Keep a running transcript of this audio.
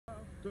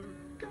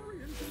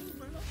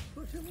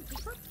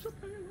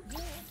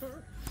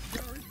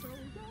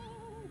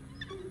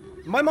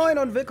Moin Moin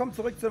und willkommen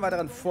zurück zu einer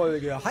weiteren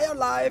Folge High on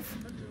Life.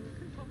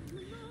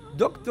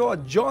 Dr.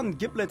 John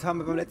Giblet haben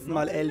wir beim letzten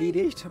Mal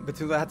erledigt,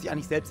 beziehungsweise hat sich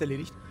eigentlich selbst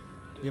erledigt.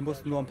 Wir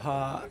mussten nur ein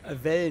paar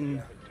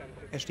Wellen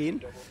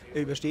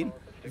überstehen.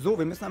 So,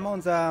 wir müssen einmal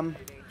unser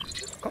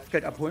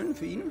Kopfgeld abholen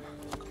für ihn.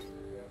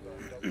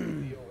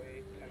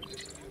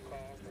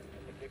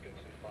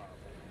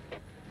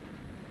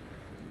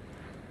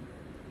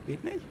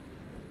 Geht nicht?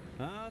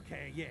 Ach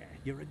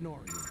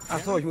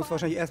so, ich muss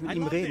wahrscheinlich erst mit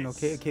ihm reden.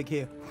 Okay.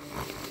 Okay,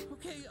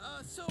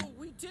 so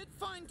we did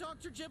find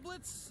Dr.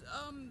 Giblets.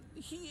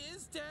 He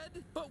is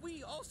dead, but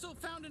we also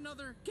found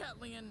another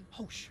Gatlian.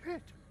 Oh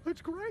shit,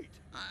 that's great.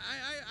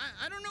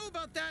 I don't know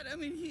about that. I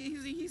mean,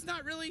 he's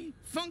not really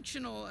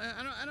functional.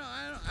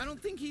 I don't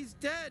think he's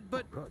dead,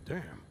 but. Oh, God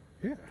damn.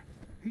 Yeah,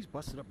 he's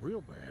busted up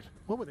real bad.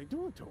 What were they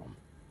doing to him?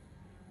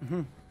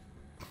 Mhm.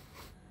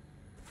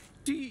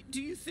 Do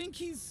you think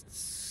he's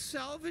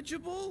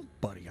salvageable?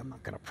 Buddy, I'm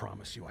not gonna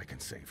promise you I can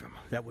save him.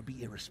 That would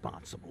be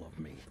irresponsible of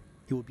me.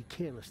 It would be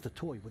careless to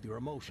toy with your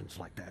emotions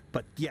like that.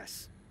 But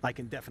yes, I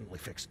can definitely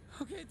fix it.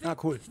 Okay,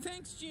 cool.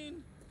 Thanks,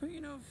 Gene. But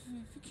you know,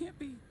 if it can't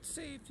be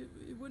saved, it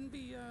wouldn't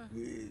be,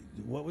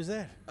 What was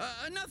that?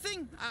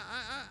 Nothing.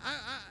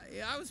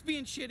 I was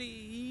being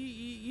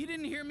shitty. You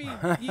didn't hear me.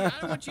 I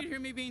don't want you to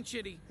hear me being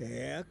shitty.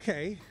 Yeah,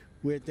 okay.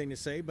 Weird thing to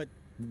say, but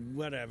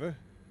whatever.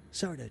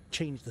 Sorry to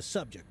change the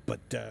subject, but,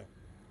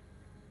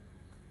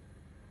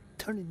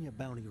 turn in your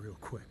bounty real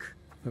quick.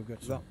 I've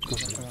got some good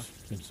news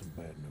and some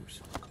bad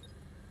news.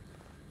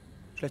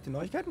 Schlechte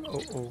Neuigkeiten?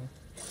 Oh.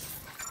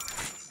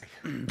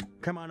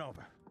 Come on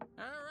over.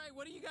 All right,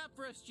 what do you got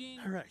for us, Gene?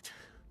 All right.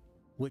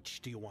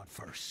 Which do you want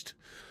first?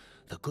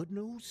 The good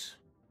news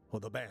or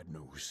the bad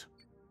news?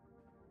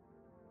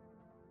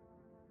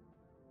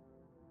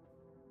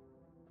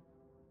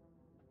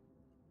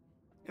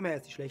 Immer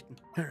erst die schlechten.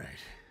 All right.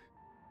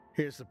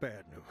 Here's the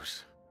bad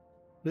news.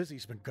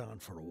 Lizzie's been gone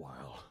for a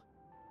while.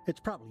 It's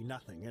probably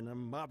nothing, and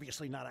I'm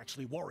obviously not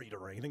actually worried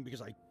or anything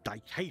because I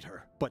hate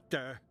her. But,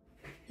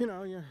 you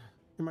know, you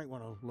might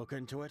want to look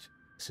into it,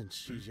 since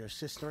she's your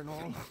sister and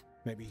all.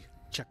 Maybe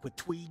check with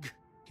Tweeg.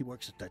 He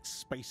works at that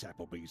Space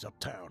Applebee's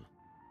uptown.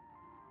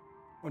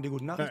 Und die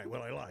guten All Nachrichten? right,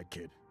 well, I lied,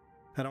 kid.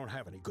 I don't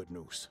have any good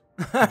news.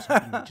 I was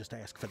hoping you'd just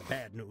ask for the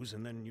bad news,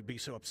 and then you'd be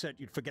so upset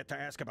you'd forget to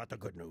ask about the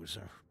good news.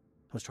 I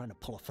was trying to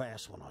pull a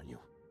fast one on you,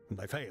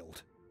 and I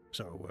failed.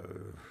 So,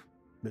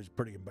 it's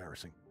pretty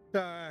embarrassing.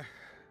 Yeah,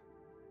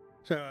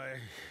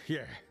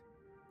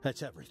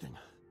 that's everything.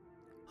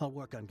 I'll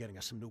work on getting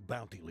us some new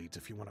bounty leads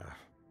if you want to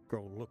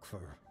go look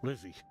for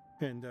Lizzie.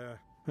 And,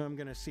 I'm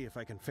gonna see if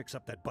I can fix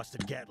up that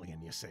busted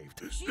Gatlian you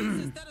saved.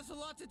 Jesus, that is a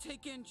lot to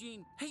take in,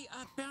 Gene. Hey,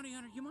 Bounty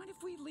Hunter, you mind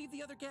if we leave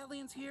the other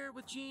Gatlians here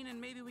with Gene and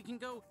maybe we can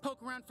go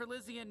poke around for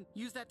Lizzie and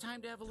use that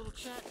time to have a little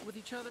chat with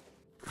each other?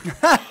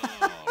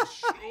 Oh,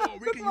 sure.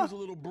 We can use a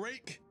little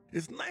break.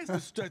 It's nice to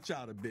stretch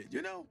out a bit,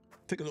 you know?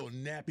 Take a little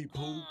nappy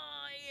poo. Oh,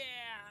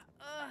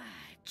 yeah.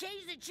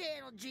 Change the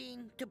channel,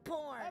 Gene, to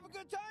porn. Have a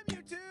good time,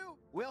 you two.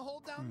 We'll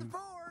hold down the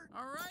fort.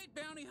 All right,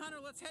 Bounty Hunter,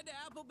 let's head to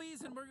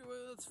Applebee's and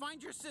let's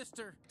find your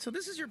sister. So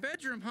this is your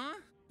bedroom, huh?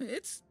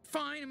 It's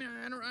fine. I mean,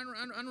 I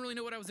don't really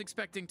know what I was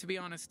expecting, to be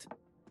honest.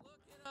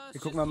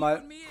 Wir gucken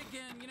mal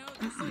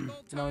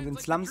genau in den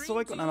Slums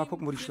zurück und einmal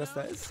gucken, wo die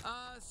Schwester ist.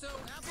 So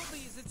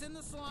Applebee's, it's in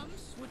the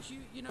slums, which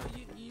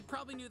you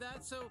probably knew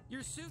that. So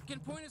your suit can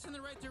point us in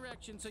the right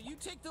direction. So you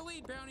take the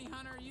lead, Bounty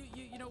Hunter.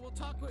 You know, we'll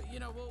talk.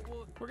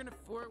 We're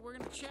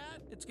gonna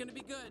chat. It's gonna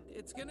be good.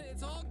 It's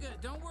all good.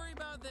 Don't worry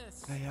about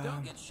this. Ja.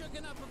 Don't get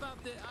shooken up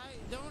about this.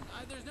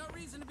 There's no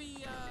reason to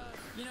be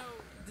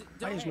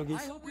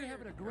I hope you're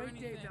having a great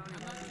day down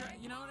here.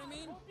 You know what I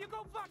mean? You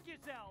go fuck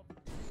yourself.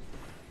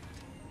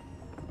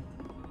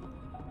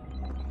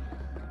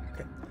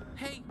 Okay.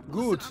 Hey,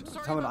 Gut, listen,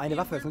 jetzt haben wir noch eine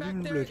Waffe, das ist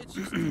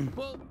natürlich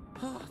blöd.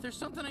 There's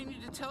something I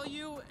need to tell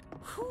you.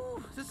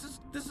 Whew, this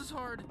is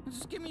hard.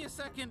 Just give me a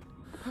second.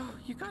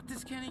 You got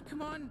this, Kenny.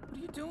 Come on. What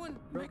are you doing?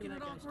 Making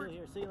it awkward. Still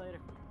here. See you later.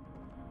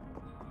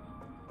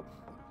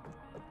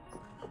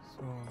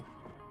 So.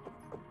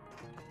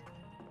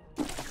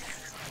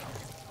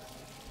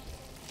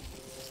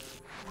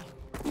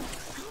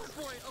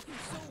 Boy, okay,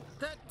 so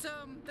that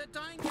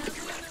dying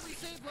Gatlian that we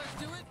saved, let's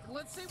do it.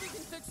 Let's say we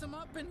can fix him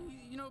up and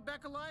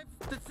back alive.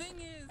 The thing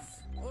is,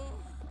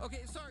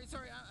 okay, sorry,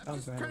 I'm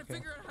just trying to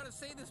figure out how to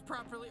say this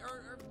properly,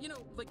 or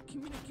like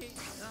communicate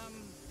how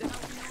we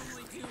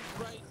normally do,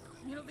 right?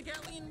 The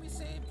Gatlian we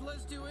saved,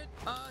 let's do it.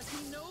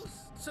 He knows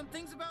some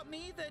things about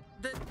me that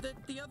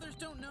the others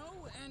don't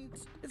know, and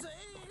it's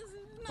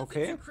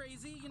nothing too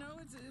crazy,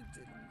 It's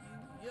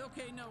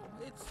okay, no,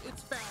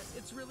 it's bad.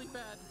 It's really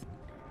bad.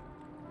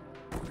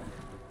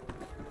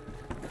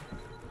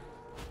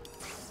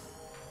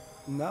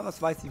 Na, was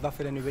weiß die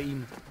Waffe denn über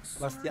ihn?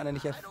 Was die anderen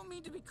nicht I don't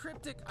mean to be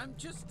cryptic. I'm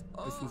just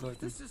wissen sollten.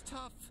 This is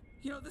tough.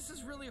 This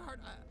is really hard.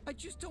 I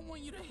just don't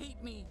want you to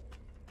hate me.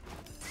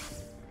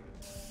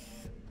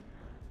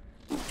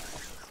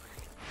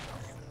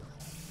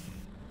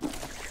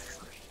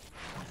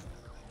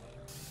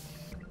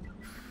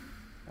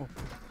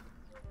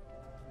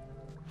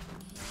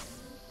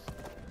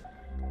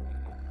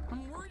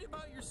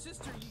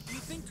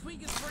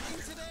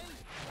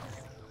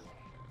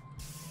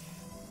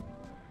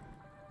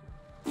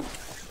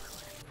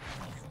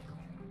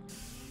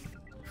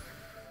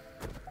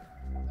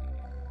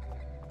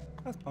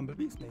 Was?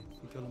 Bumblebees? Nee,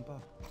 das sind ein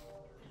paar.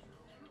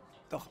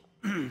 Doch.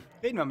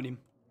 Reden wir mit ihm.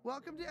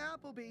 Welcome to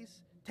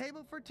Applebee's.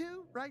 Table for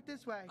two, right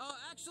this way.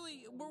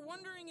 Actually, we're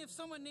wondering if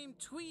someone named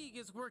Tweeg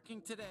is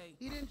working today.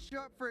 He didn't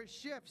show up for his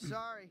shift,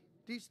 sorry.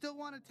 Do you still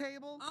want a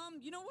table?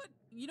 You know what?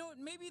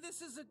 Maybe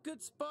this is a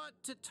good spot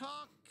to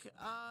talk.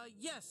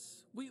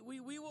 Yes. We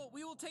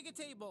will take a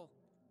table.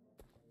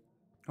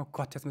 Oh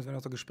Gott, jetzt müssen wir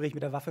noch so ein Gespräch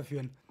mit der Waffe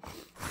führen.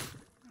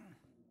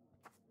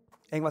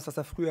 Irgendwas, was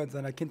er früher in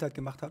seiner Kindheit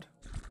gemacht hat.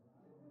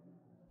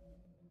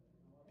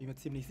 Bin mir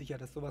ziemlich sicher,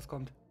 dass sowas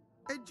kommt.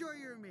 Enjoy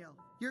your meal.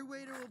 Your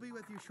waiter will be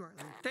with you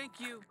shortly. Thank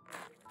you.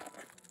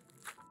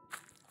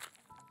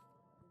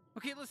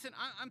 Okay, listen,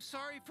 I'm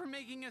sorry for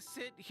making us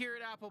sit here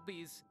at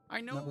Applebee's.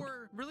 I know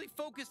we're really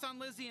focused on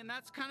Lizzie, and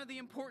that's kind of the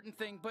important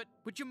thing, but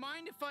would you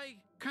mind if I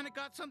kind of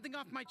got something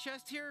off my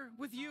chest here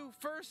with you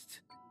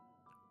first?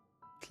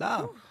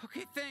 Klar. Ooh,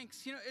 okay,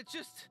 thanks. It's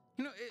just,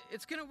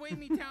 it's gonna weigh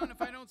me down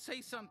if I don't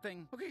say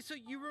something. Okay, so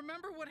you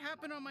remember what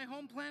happened on my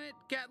home planet,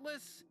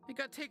 Gatlas? It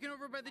got taken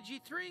over by the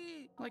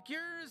G3, like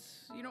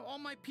yours. All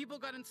my people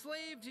got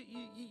enslaved.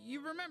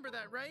 You remember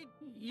that, right?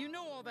 You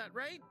know all that,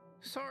 right?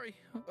 Sorry,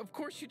 of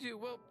course you do.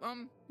 Well,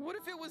 what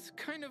if it was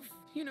kind of,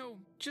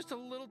 just a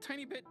little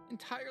tiny bit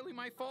entirely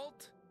my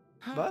fault?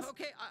 Was?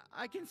 Okay,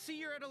 I can see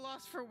you're at a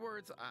loss for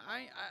words.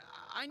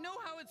 I know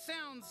how it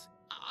sounds.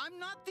 I'm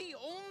not the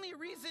only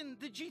reason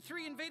the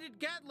G3 invaded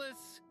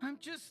Gatlas. I'm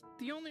just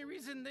the only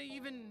reason they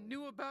even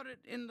knew about it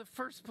in the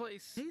first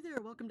place. Hey there,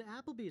 welcome to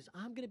Applebee's.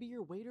 I'm gonna be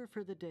your waiter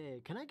for the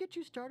day. Can I get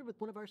you started with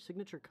one of our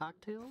signature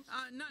cocktails?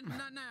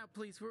 Not now,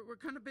 please. We're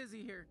kind of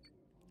busy here.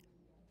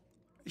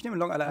 Ich nehme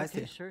Long Island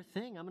Okay, Eistee. sure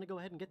thing. I'm gonna go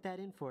ahead and get that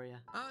in for you.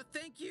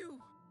 Thank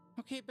you.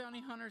 Okay,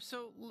 Bounty Hunter,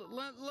 so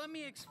let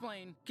me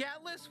explain.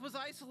 Gatlas was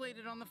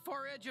isolated on the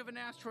far edge of an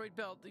asteroid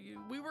belt.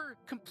 We were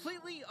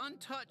completely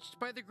untouched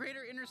by the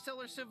greater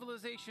interstellar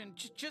civilization,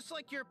 just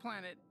like your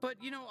planet. But,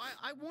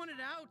 I wanted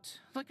out.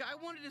 Like, I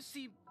wanted to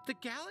see the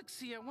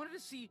galaxy. I wanted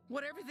to see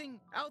what everything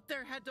out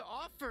there had to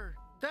offer.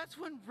 That's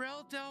when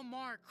Rel Del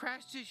Mar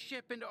crashed his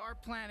ship into our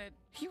planet.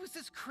 He was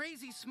this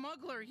crazy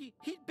smuggler.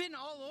 He'd been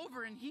all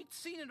over and he'd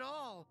seen it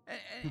all.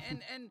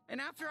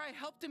 And after I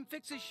helped him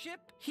fix his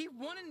ship, he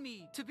wanted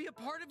me to be a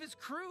part of his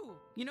crew,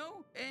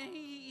 And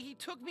he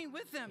took me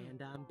with him.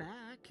 And I'm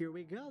back. Here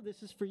we go.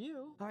 This is for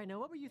you. All right, now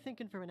what were you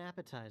thinking for an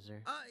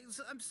appetizer?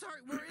 I'm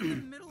sorry. We're in the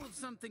middle of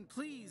something.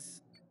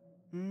 Please.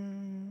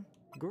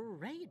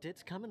 Great,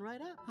 it's coming right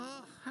up.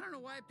 I don't know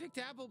why I picked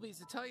Applebee's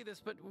to tell you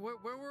this, but where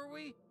were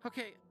we?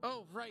 Okay,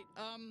 right.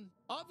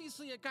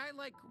 Obviously a guy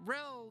like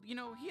Rel,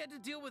 he had to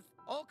deal with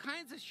all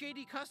kinds of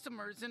shady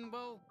customers, and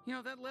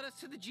that led us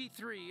to the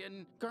G3.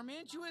 And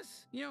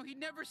Garmantuous, he'd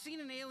never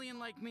seen an alien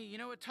like me,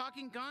 a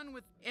talking gun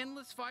with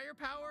endless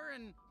firepower,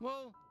 and,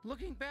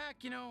 looking back,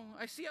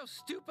 I see how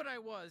stupid I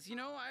was,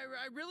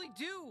 I really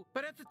do.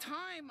 But at the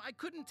time, I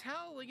couldn't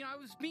tell, I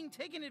was being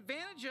taken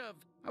advantage of.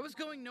 I was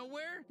going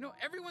nowhere.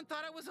 Everyone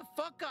thought I was a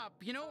fuck-up,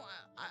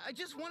 I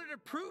just wanted to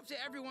prove to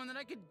everyone that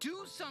I could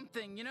do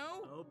something,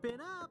 Open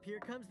up. Here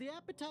comes the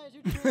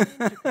appetizer train.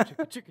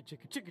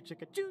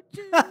 Chicka, choo-choo.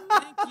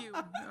 Thank you.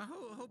 I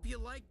hope you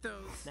like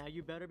those. Now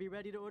you better be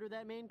ready to order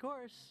that main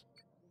course.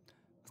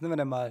 Was nehmen wir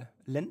denn mal?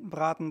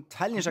 Lendenbraten,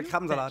 thailändischer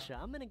Krabbensalat.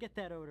 I'm gonna get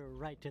that order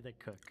right to the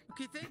cook.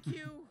 Okay, thank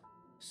you.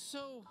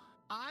 So,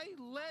 I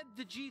led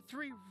the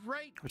G3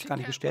 right Hab ich to gar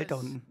nicht bestellt da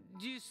Gatlas. unten.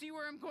 Do you see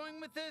where I'm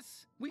going with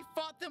this? We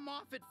fought them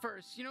off at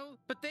first,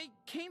 but they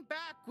came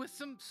back with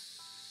some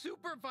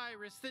super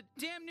virus that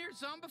damn near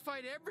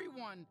zombified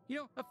everyone.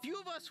 A few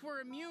of us were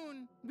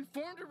immune. We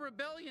formed a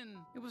rebellion.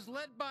 It was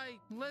led by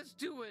Let's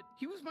Do It.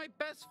 He was my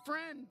best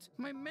friend,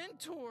 my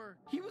mentor.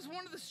 He was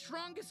one of the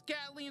strongest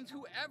Gatlians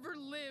who ever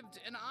lived,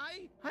 and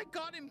I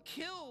got him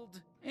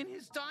killed. In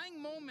his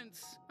dying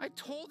moments, I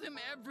told him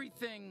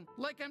everything,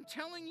 like I'm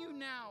telling you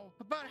now,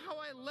 about how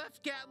I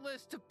left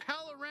Gatlas to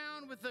pal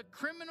around with a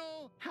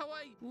criminal, how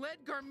I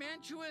led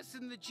Garmantuous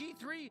and the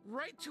G3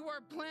 right to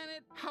our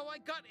planet, how I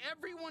got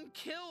everyone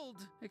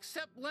killed,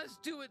 except Let's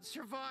Do It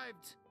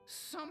survived.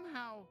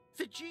 Somehow,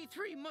 the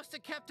G3 must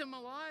have kept him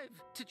alive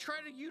to try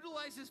to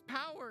utilize his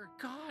power.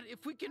 God,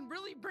 if we can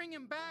really bring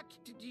him back,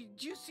 do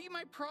you see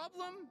my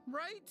problem,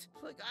 right?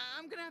 Like,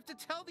 I'm gonna have to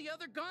tell the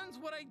other guns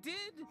what I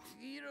did,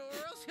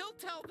 or else he'll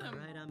tell them.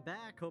 All right, I'm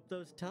back. Hope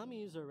those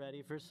tummies are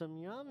ready for some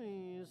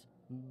yummies.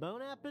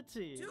 Bon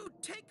appetit. Dude,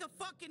 take a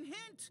fucking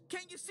hint.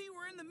 Can't you see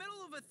we're in the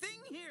middle of a thing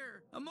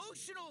here?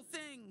 Emotional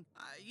thing.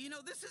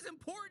 This is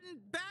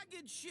important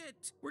baggage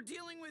shit we're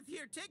dealing with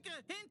here. Take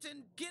a hint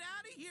and get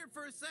out of here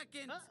for a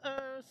second.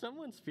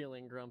 Someone's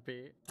feeling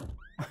grumpy.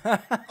 Oh,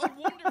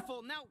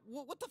 wonderful. Now,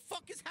 what the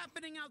fuck is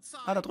happening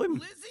outside? Da drüben.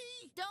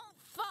 Lizzie? Don't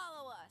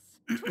follow us.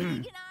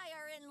 Tweeg and I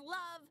are in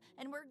love,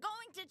 and we're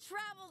going to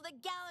travel the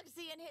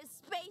galaxy in his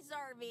space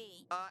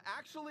RV.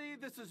 Actually,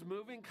 this is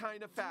moving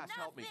kind of fast.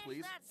 Now Help me, finish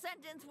please. that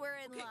sentence. We're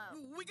in Okay,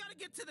 love. we gotta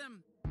get to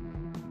them.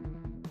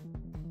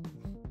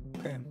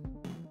 Okay.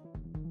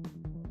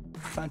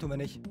 Zahlen tun wir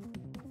nicht.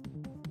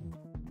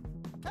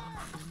 Hey,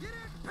 you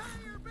didn't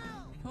pay your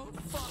bill! Oh,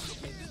 fuck.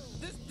 Okay,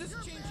 this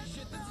changes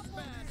shit. This is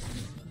bad.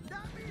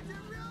 That means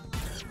in real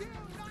life,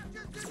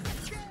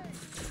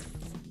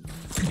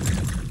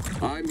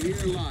 I'm here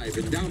live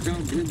in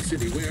downtown Glen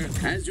City where,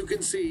 as you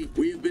can see,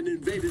 we have been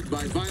invaded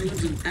by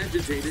violent and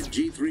agitated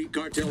G3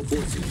 cartel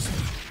forces.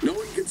 No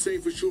one can say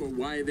for sure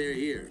why they're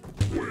here.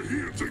 We're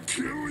here to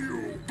kill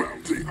you,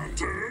 bounty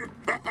hunter.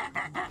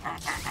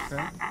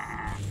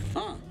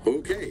 Ah,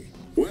 okay.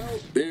 Well,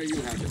 there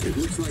you have it. It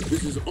looks like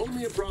this is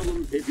only a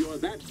problem if you're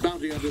that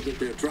bounty hunter that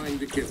they're trying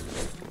to kill.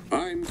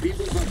 I'm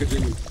People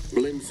Bucketon,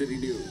 Glen City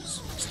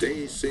News.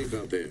 Stay safe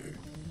out there.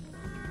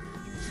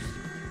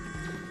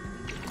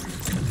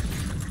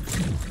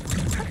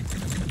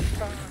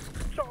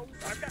 So,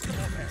 I've got some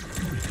more men.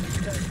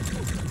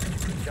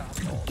 Good job,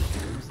 Paul.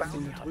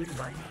 Bounty hunting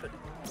rights,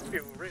 and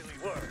you really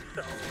were,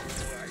 so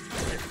I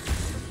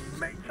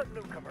made some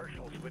new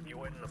commercials with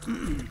you in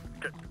them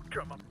to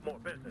drum up more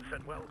business,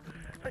 and well,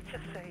 let's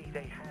just say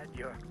they had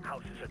your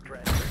house's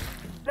address.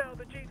 Now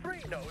the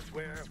G3 knows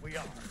where we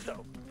are,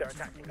 so they're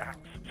attacking the house.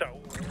 So,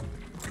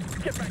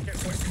 get back here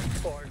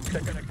quick, or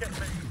they're gonna kill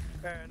me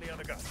and the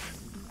other guys.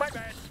 My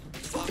bad.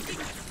 Fucking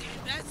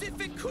as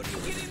if it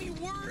couldn't get any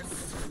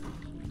worse.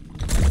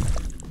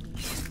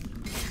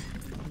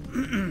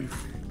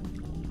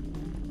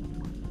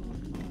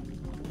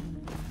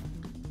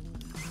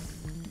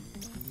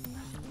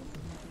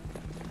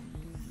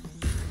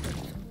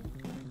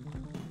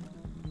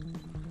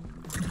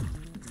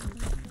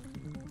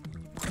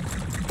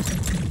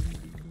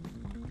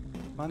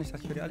 Mann, ich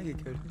dachte, ich werde alle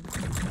gekillt.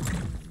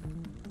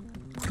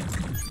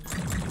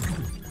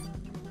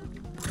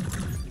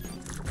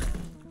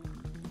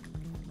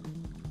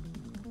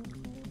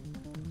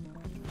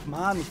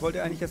 Mann, ich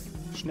wollte eigentlich jetzt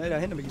schnell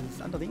dahin, damit ich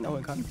das andere Ding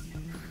holen kann.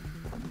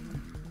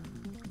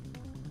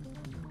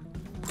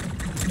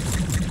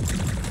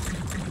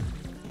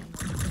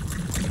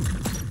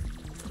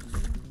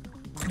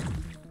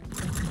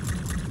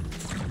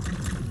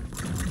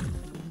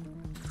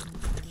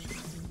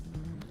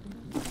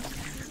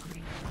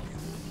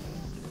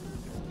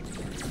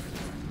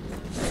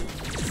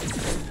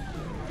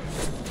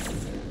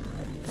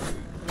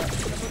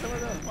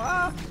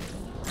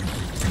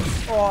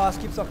 Oh, das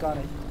gibt's doch gar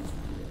nicht.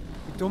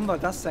 Wie dumm war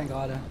das denn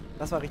gerade?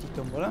 Das war richtig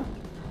dumm, oder?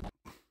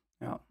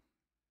 Ja.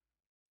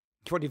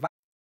 Ich wollte die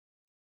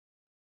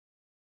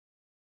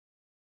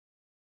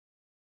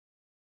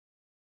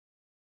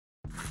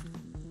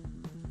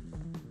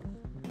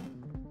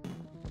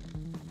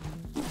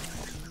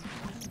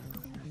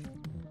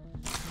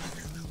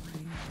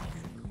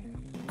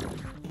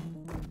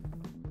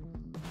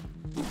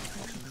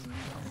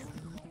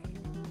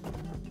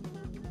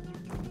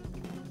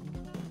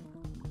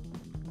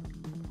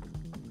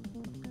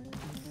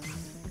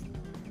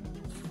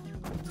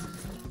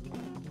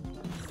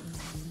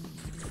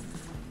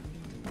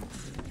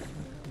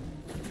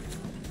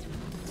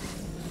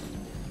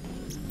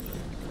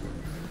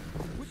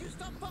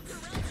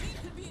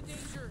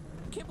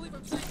Can't believe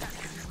I'm saying that.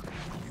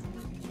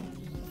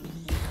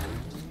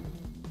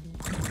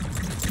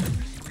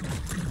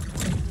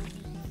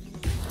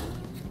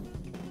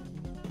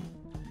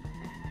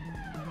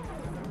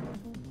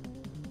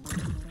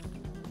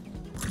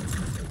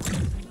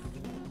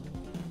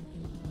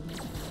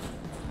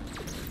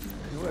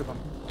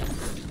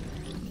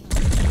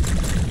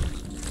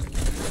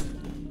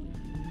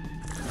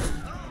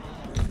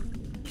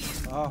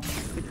 Oh,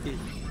 fick dich.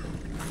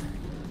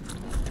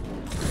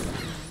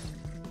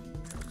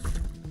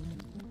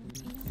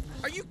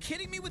 Are you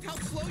kidding me with how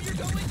slow you're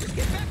going? Just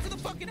get back to the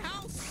fucking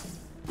house.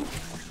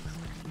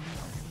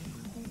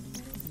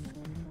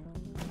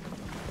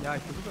 Ja,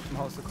 ich versuche zum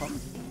Haus zu kommen.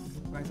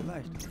 Gar nicht so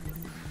leicht.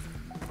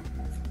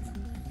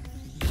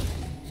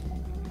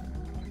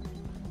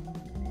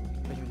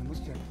 Welche muss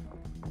ich denn?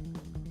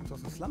 Ich muss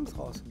aus den Slums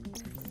raus.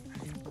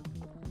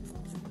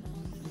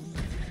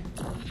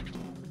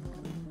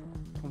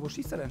 Und wo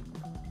schießt er denn?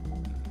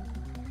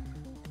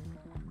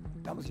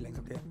 Da muss ich längs,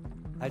 okay.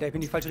 Alter, ich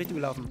bin in die falsche Richtung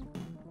gelaufen.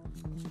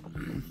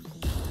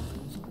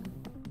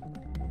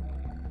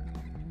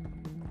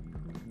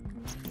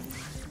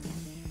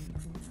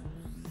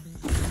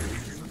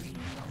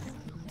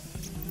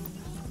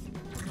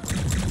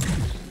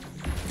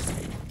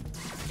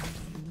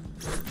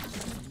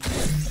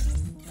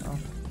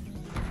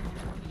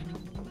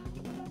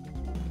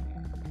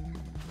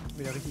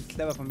 Wieder richtig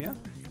clever von mir.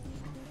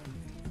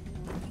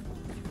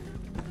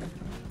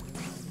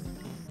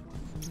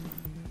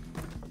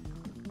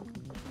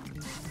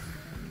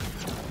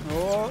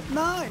 Oh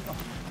nein! Oh,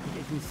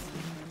 ich muss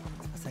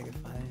ins Wasser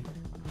gefallen.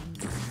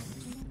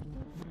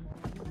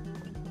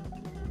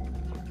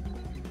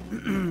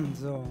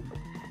 So.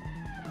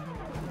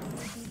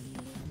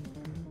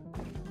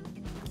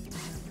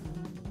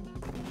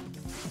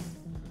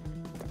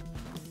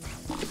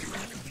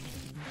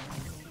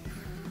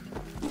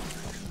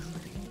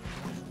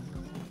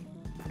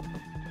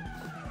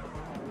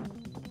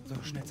 So,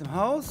 schnell zum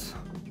Haus.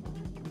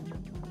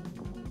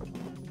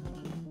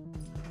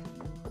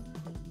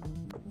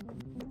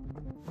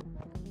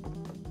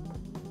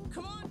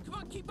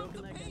 Keep up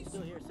the pace.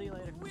 Still here. See you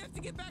later. We have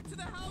to get back to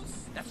the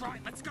house. That's right.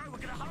 Let's go. We're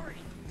gonna hurry.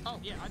 Oh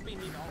yeah, I've been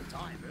here the whole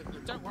time.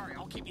 Don't worry.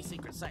 I'll keep your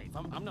secret safe.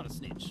 I'm not a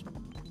snitch.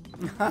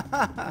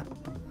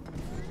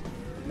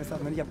 Messer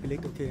hat man nicht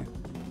abgelegt, okay.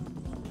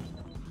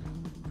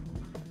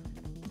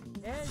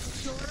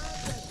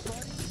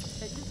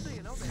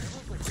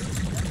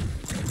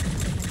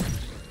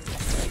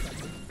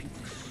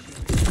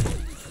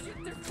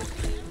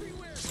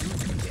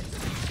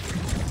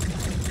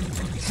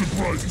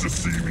 Surprised to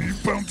see me,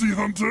 bounty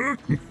hunter?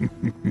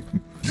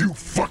 You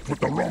fucked with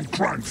the wrong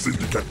crime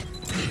syndicate.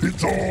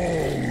 It's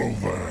all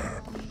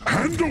over.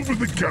 Hand over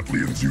the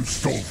Gatlians you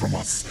stole from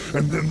us,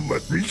 and then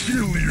let me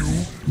heal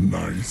you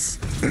nice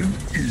and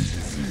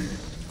easy.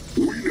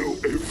 We know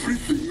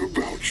everything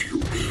about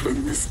you,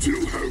 and we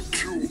still have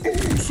two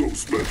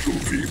oh-so-special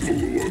people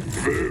who are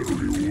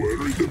very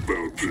worried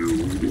about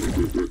you.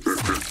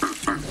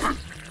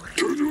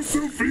 Turn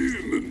yourself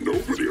in, and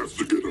nobody has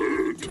to get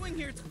hurt.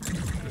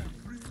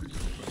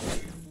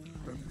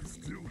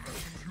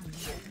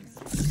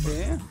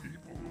 Okay.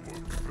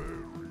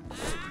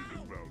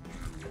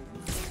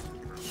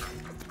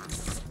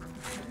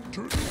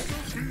 Turn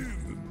yourself in,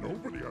 and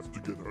nobody has to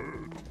get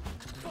hurt.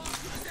 Fuck,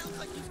 it sounds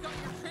like he's got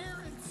your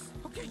parents.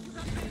 Okay, you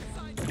got the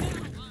inside now.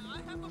 I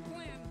have a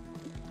plan.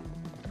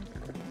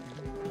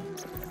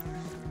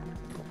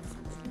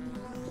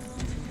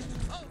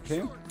 Oh, okay.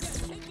 Sure.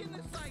 Yeah, take in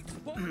the sights.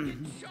 Both get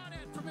shot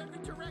at from every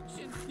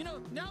direction. You know,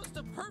 now's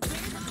the perfect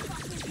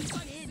fucking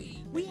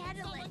sightsee. We had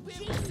to let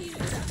cheese.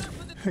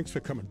 Thanks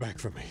for coming back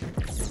for me.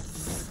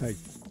 I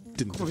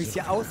didn't. Guck mal, wie es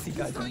hier aussieht,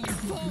 It's Alter. not your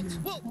fault.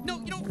 Well, no,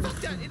 you know, fuck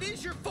that. It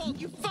is your fault.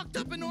 You fucked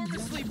up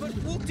enormously, but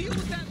we'll deal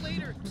with that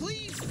later.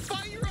 Please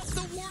fire up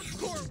the warp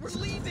core. We're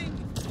leaving.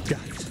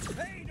 Got it.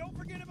 Hey, don't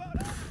forget about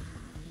us.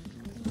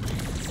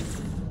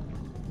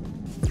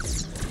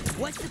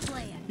 What's the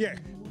plan? Yeah,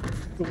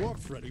 the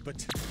warp's ready,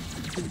 but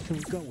who can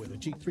we go with? A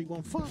G3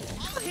 won't follow.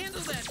 I'll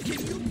handle that.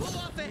 Can you pull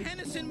off a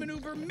Hennessy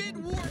maneuver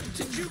mid-warp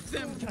to juke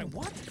them? Can I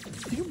what?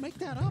 Did you make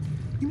that up?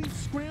 You mean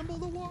scramble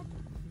the warp?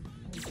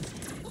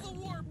 Pull the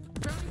warp.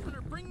 Bounty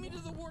hunter, bring me to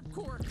the warp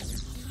core.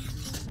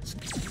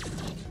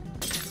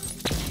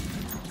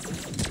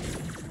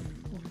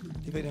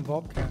 Hier wird den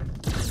Warpkern.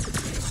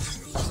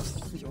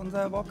 Ist nicht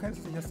unser Warpkern?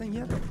 Ist nicht das Ding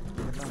hier?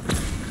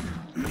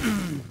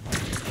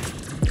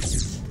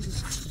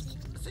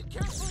 Listen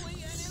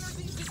carefully and enter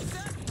these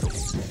exact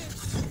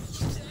coordinates.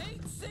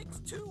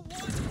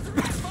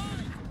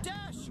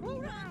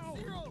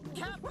 862135-10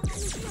 capital G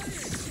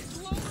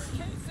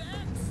lowercase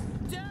x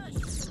dash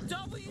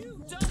W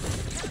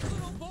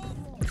capital both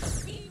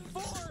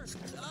C4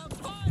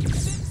 5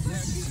 6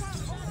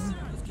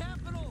 7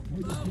 capital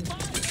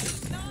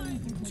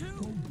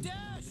 5892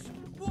 dash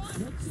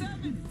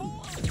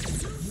 174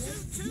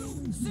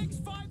 222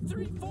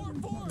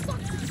 65344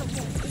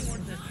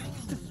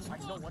 I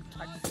know what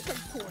type of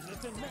space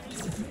coordinates in there.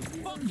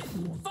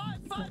 Fucking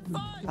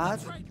 555.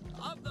 What? Right.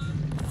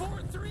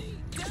 43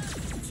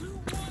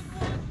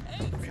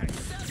 211 Okay,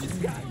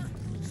 8 guys,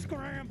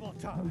 scramble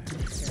time.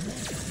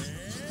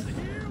 And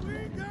here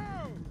we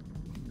go.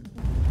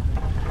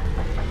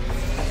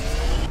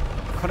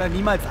 Konnte er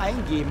niemals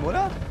eingeben,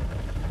 oder?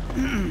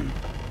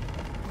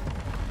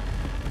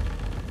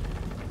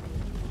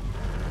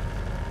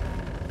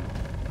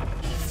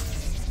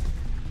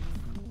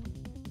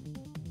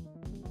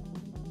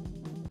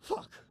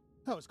 Fuck,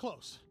 that was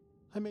close.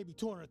 I may be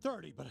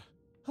 230, but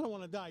I don't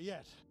want to die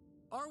yet.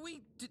 Are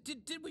we?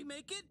 Did we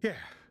make it? Yeah,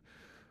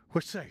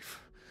 we're safe.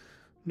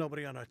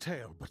 Nobody on our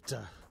tail, but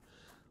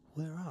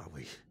where are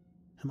we?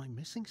 Am I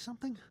missing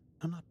something?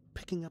 I'm not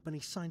picking up any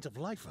signs of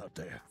life out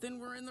there. Then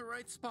we're in the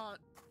right spot.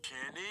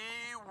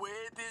 Kenny,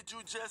 where did you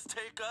just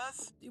take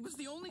us? It was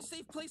the only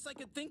safe place I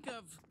could think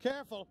of.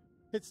 Careful,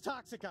 it's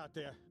toxic out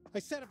there. I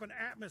set up an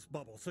atmos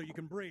bubble so you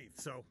can breathe,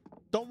 so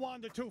don't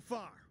wander too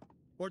far.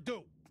 Or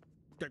do.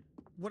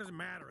 What does it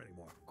matter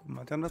anymore? Guck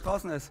mal, was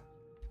draußen ist.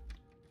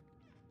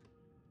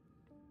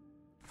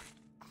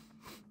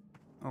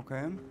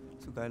 Okay,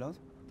 sieht so geil aus.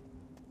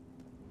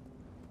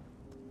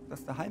 Das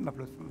ist der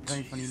Heimatplatz von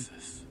ihm.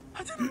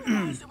 I didn't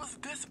realize it was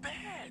this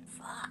bad.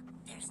 Fuck,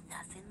 there's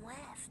nothing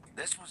left.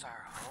 This was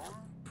our home?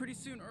 Pretty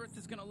soon Earth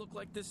is gonna look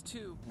like this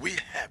too. We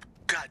have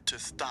got to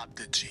stop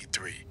the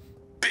G3.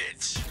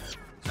 Bitch!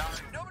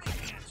 Sorry, nobody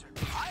answered.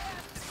 I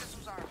asked if this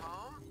was our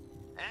home.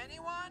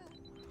 Anyone?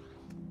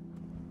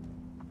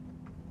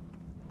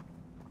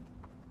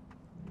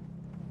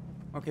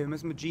 Okay, wir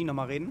müssen mit G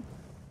nochmal reden.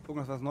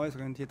 Gucken, dass was Neues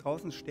rennt. Hier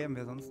draußen sterben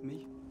wir sonst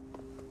nicht.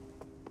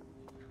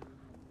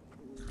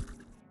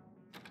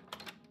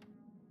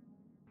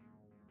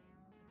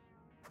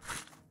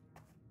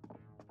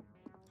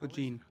 So,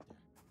 Gene.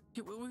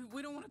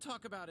 We don't want to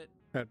talk about it.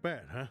 That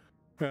bad, huh?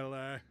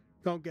 Well,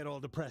 don't get all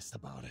depressed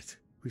about it.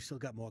 We still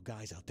got more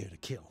guys out there to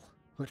kill.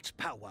 Let's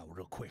powwow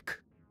real quick.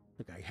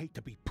 Look, I hate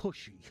to be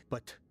pushy,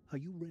 but are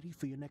you ready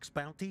for your next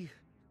bounty?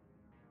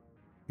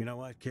 You know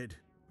what, kid?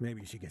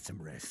 Maybe you should get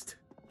some rest.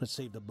 Let's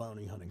save the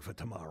bounty hunting for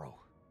tomorrow.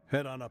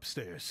 Head on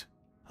upstairs.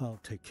 I'll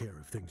take care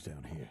of things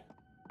down here.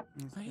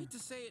 I hate to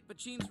say it, but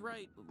Gene's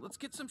right. Let's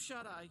get some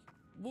shut-eye.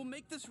 We'll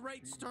make this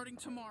right starting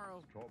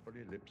tomorrow.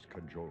 Lips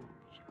cajoles.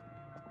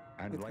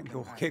 And Jetzt kann ich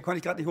hoch. Okay, konnte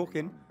ich gerade nicht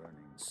hochgehen.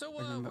 So,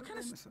 what kind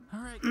of...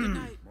 All right, good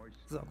night.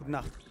 So, gute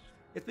Nacht.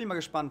 Jetzt bin ich mal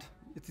gespannt.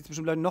 Jetzt sieht es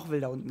bestimmt noch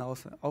wilder unten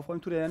aus.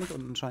 Aufräumen tut er ja nicht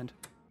unten anscheinend.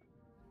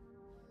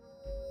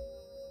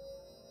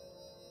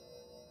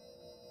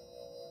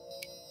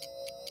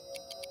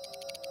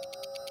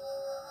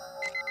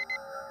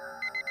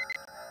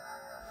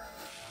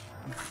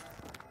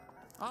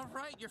 All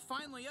right, you're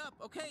finally up.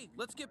 Okay,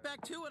 let's get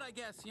back to it, I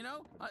guess, you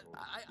know?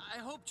 I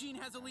hope Gene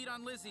has a lead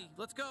on Lizzie.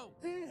 Let's go.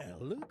 Yeah,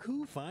 look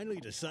who finally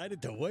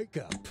decided to wake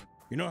up.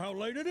 You know how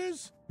late it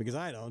is? Because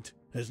I don't.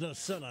 There's no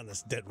sun on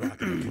this dead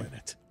rock of a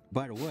planet.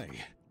 By the way,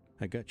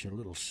 I got you a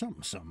little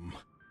something.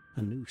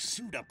 A new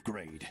suit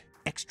upgrade.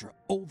 Extra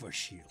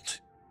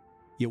overshield.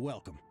 You're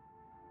welcome.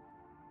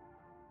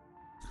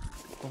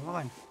 Komm mal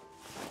rein.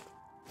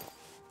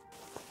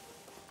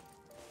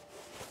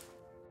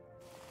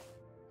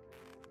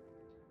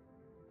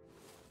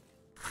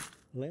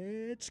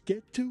 Let's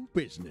get to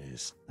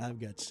business. I've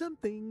got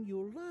something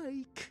you'll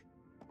like.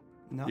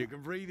 No. You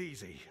can breathe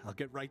easy. I'll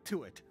get right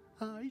to it.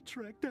 I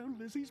tracked down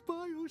Lizzie's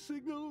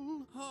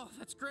biosignal. Oh,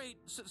 that's great.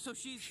 So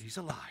she's... She's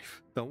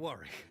alive. Don't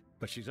worry.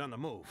 But she's on the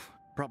move.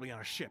 Probably on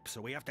a ship, so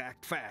we have to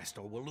act fast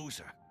or we'll lose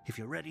her. If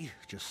you're ready,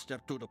 just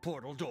step through the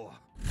portal door.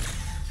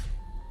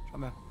 Schau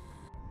mal.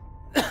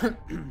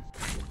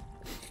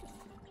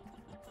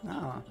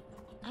 Ah.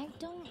 I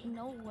don't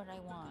know what I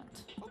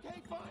want.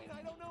 Okay, fine.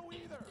 I don't know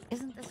either.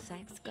 Isn't the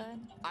sex good?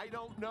 I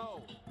don't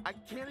know. I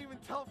can't even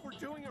tell if we're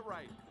doing it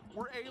right.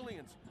 We're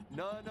aliens.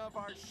 None of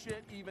our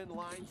shit even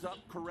lines up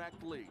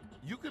correctly.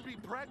 You could be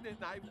pregnant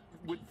and I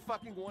would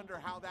fucking wonder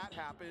how that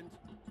happened.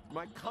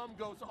 My cum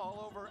goes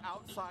all over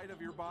outside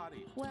of your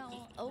body.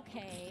 Well,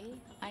 okay.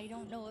 I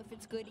don't know if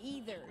it's good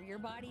either. Your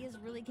body is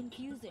really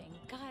confusing.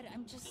 God,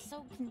 I'm just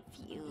so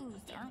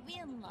confused. Aren't we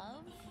in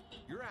love?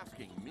 You're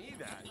asking me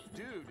that?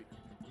 Dude,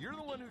 you're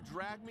the one who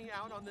dragged me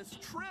out on this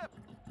trip.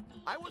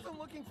 I wasn't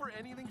looking for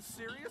anything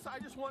serious. I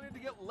just wanted to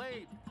get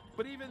laid.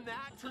 But even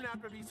that turned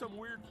out to be some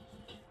weird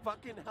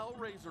fucking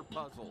Hellraiser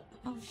puzzle.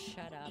 Oh,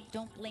 shut up.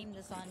 Don't blame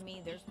this on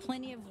me. There's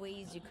plenty of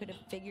ways you could have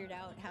figured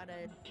out how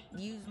to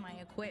use my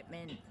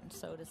equipment,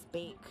 so to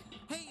speak.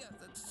 Hey,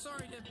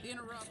 sorry to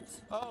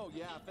interrupt. Oh,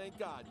 yeah, thank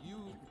God. You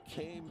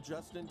came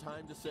just in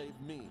time to save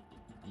me.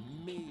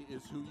 Me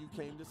is who you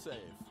came to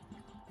save.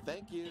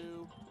 Thank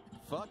you.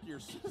 Fuck your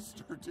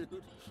sister,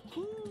 dude.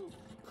 Woo.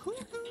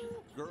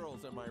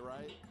 Girls, am I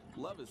right?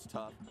 Love is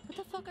tough. What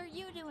the fuck are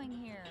you doing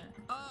here?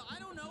 I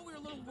don't know. We're a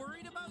little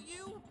worried about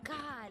you.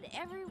 God,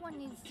 everyone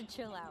needs to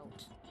chill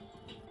out.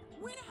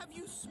 When have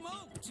you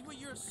smoked? Wait,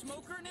 you're a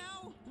smoker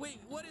now?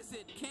 Wait, what is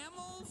it?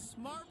 Camels?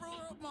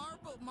 Marlboros?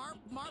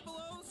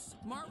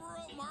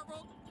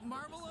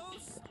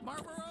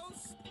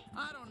 Marlboros?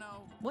 I don't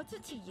know. What's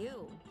it to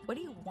you? What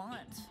do you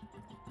want?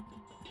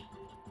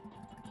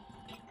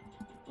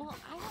 Well,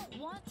 I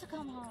don't want to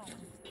come home.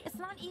 It's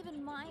not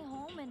even my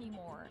home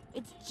anymore.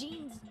 It's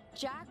Gene's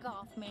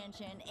jack-off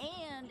mansion,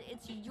 and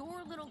it's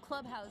your little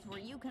clubhouse where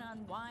you can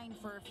unwind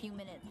for a few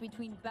minutes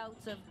between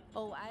bouts of,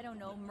 oh, I don't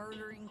know,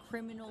 murdering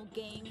criminal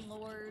gang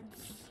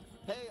lords.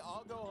 Hey,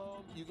 I'll go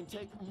home. You can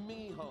take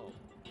me home.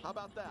 How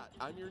about that?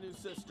 I'm your new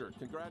sister.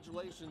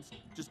 Congratulations.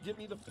 Just get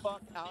me the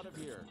fuck out of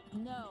here.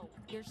 No,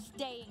 you're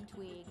staying,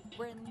 Tweed.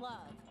 We're in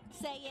love.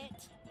 Say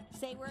it.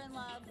 Say we're in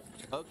love.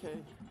 Okay,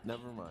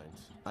 never mind.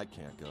 I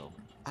can't go.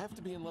 I have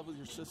to be in love with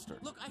your sister.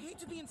 Look, I hate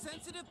to be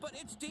insensitive, but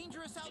it's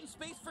dangerous out in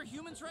space for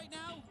humans right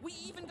now. We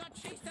even got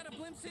chased out of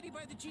Blimp City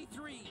by the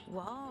G3.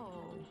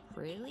 Whoa,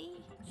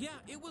 really? Yeah,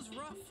 it was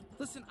rough.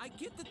 Listen, I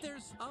get that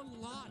there's a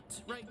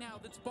lot right now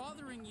that's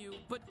bothering you,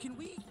 but can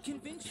we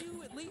convince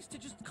you at least to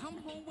just come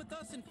home with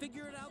us and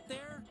figure it out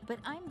there? But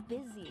I'm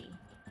busy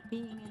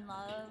being in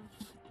love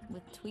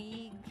with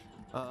Tweeg.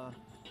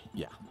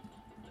 Yeah.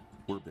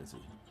 We're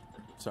busy.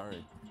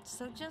 Sorry.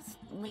 So just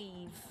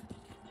leave.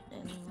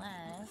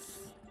 Unless...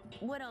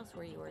 What else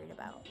were you worried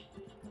about?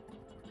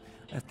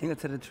 Das klingt,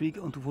 als hätte Tweeg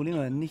und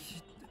Probleme.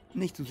 Nicht,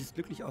 du siehst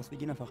glücklich aus. Wir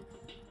gehen einfach.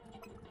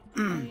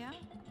 Oh yeah?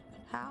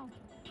 How?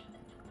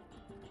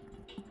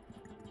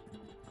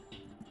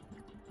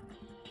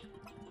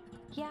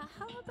 Yeah,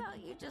 how about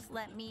you just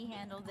let me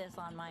handle this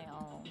on my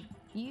own?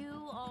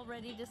 You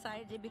already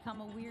decided to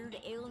become a weird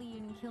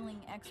alien-killing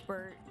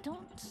expert.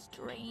 Don't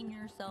strain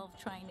yourself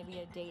trying to be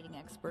a dating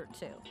expert,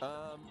 too.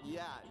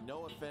 Yeah,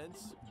 no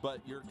offense,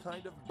 but you're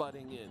kind of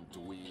butting in,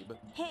 dweeb.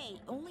 Hey,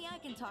 only I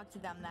can talk to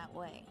them that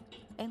way.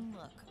 And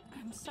look,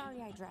 I'm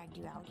sorry I dragged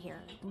you out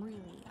here.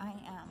 Really, I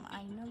am.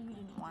 I know you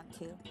didn't want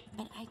to.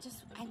 But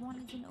I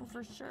wanted to know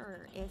for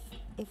sure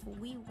if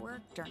we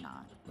worked or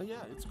not. Oh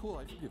yeah, it's cool.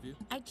 I forgive you.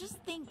 I just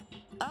think,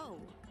 oh,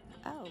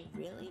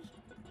 really?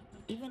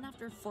 Even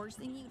after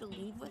forcing you to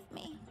leave with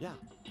me? Yeah.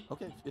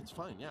 Okay, it's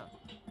fine, yeah.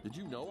 Did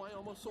you know I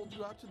almost sold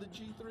you out to the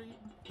G3?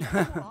 They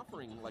were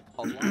offering like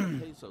a lot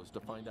of pesos to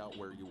find out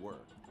where you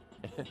were.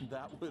 And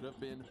that would have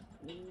been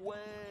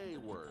way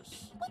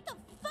worse. What the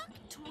fuck,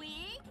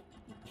 Tweeg?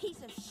 piece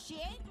of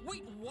shit?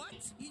 Wait, what?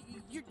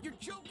 You're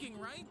joking,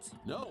 right?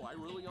 No, I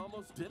really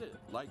almost did it.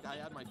 Like, I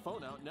had my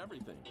phone out and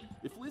everything.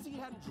 If Lizzie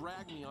hadn't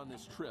dragged me on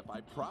this trip,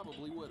 I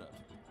probably would have.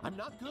 I'm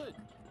not good.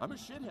 I'm a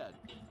shithead.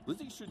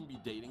 Lizzie shouldn't be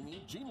dating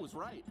me. Gene was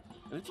right.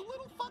 And it's a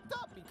little fucked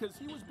up because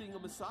he was being a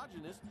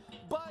misogynist,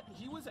 but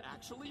he was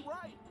actually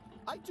right.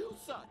 I do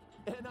suck,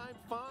 and I'm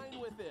fine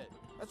with it.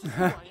 That's just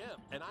who I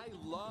am, and I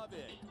love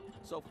it.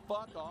 So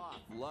fuck off.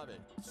 Love it.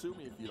 Sue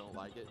me if you don't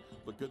like it,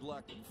 but good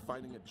luck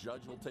finding a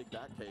judge who'll take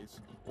that case.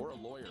 Or a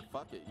lawyer.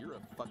 Fuck it. You're a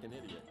fucking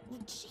idiot.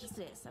 Well,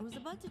 Jesus, I was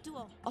about to do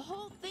a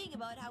whole thing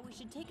about how we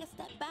should take a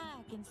step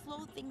back and slow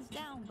things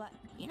down, but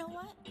you know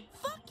what?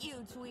 Fuck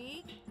you,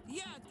 Tweak.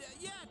 Yeah,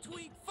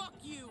 Tweak, fuck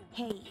you.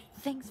 Hey,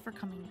 thanks for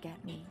coming to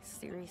get me.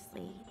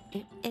 Seriously,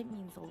 it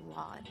means a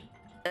lot.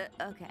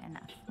 Okay,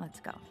 enough. Let's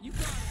go. You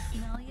got it.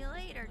 Smell you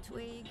later,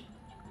 Twig.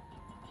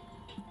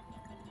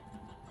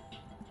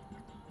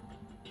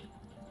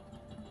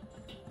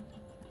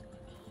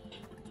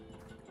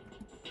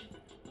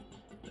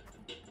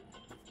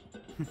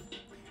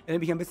 Erinnert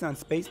mich ein bisschen an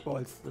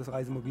Spaceballs, das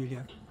Reisemobil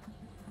hier.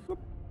 We're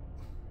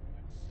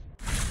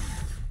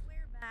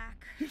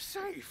back. You're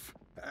safe.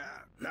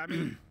 I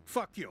mean,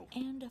 fuck you.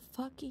 And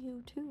fuck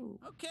you, too.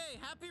 Okay,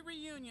 happy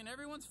reunion.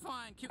 Everyone's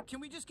fine. Can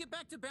we just get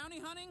back to bounty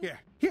hunting?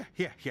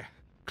 Yeah.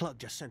 Club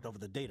just sent over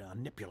the data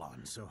on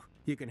Nipulon, so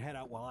you can head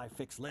out while I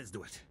fix Les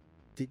to it.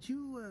 Did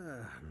you,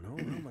 know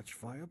how much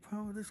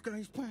firepower this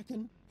guy's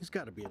packing? He's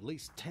got to be at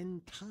least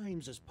 10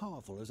 times as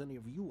powerful as any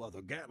of you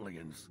other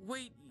Gatlians.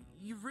 Wait,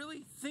 you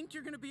really think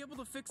you're gonna be able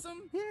to fix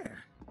them?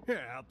 Yeah,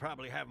 I'll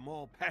probably have them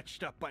all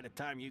patched up by the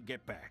time you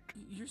get back.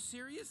 You're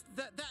serious?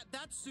 That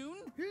soon?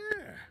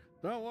 Yeah,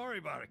 don't worry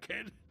about it,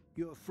 kid.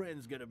 Your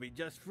friend's gonna be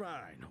just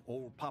fine.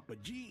 Old Papa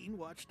Gene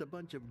watched a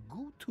bunch of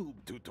GooTube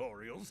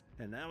tutorials,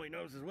 and now he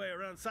knows his way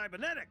around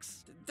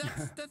cybernetics.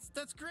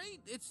 That's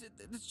great. It's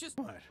just...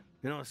 What?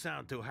 You don't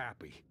sound too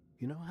happy.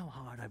 You know how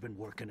hard I've been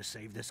working to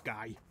save this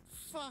guy?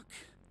 Fuck.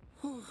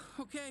 Whew,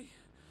 okay.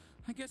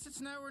 I guess it's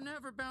now or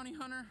never, bounty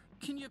hunter.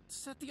 Can you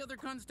set the other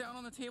guns down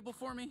on the table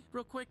for me,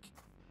 real quick?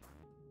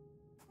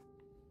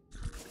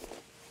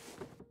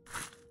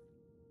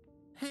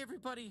 Hey,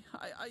 everybody.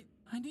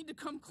 I need to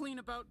come clean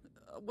about,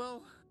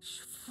 well,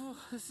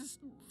 this is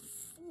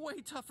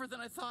way tougher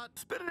than I thought.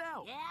 Spit it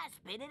out. Yeah,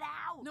 spit it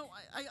out. No,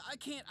 I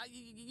can't.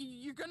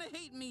 You're gonna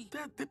hate me.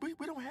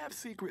 We don't have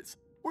secrets.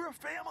 We're a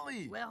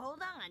family. Well, hold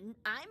on.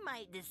 I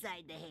might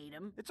decide to hate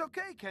him. It's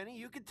okay, Kenny.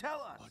 You can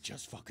tell us. Oh,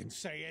 just fucking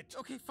say it.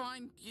 Okay,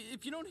 fine.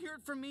 If you don't hear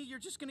it from me, you're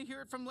just gonna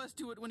hear it from Les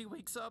Do It when he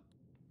wakes up.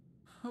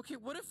 Okay,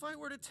 what if I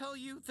were to tell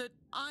you that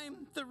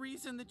I'm the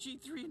reason that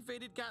G3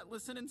 invaded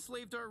Gatlas and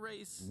enslaved our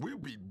race? We'll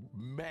be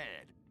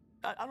mad.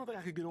 I don't think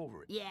I could get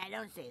over it. Yeah,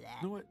 don't say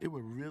that. You know what? It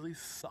would really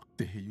suck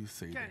to hear you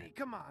say that. Kenny,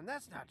 come on.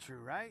 That's not true,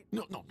 right?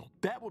 No.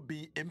 That would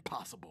be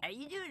impossible. Are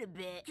you doing a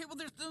bit? Okay, well,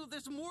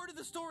 there's more to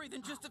the story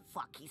than just a...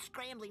 Fuck, he's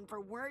scrambling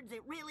for words. It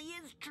really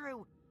is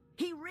true.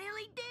 He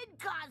really did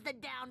cause the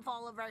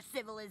downfall of our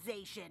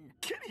civilization.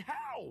 Kenny,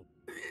 how?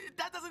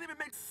 That doesn't even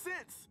make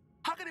sense.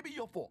 How can it be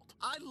your fault?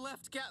 I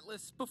left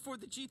Gatlas before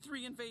the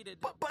G3 invaded.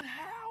 But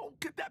how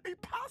could that be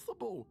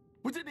possible?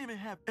 We didn't even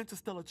have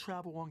interstellar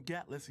travel on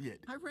Gatlas yet.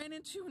 I ran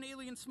into an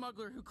alien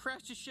smuggler who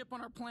crashed his ship on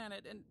our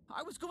planet, and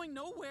I was going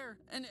nowhere.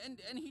 And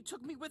he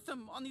took me with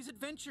him on these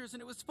adventures,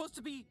 and it was supposed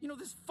to be,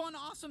 this fun,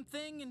 awesome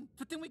thing.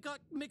 But then we got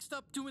mixed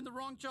up doing the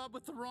wrong job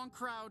with the wrong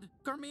crowd.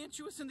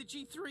 Garmantuous and the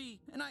G3,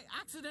 and I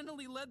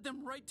accidentally led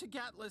them right to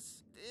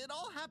Gatlas. It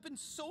all happened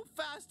so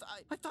fast.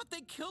 I thought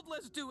they killed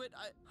Les Do It.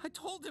 I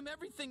told him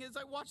everything as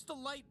I watched the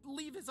light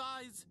leave his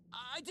eyes.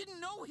 I didn't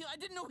know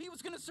he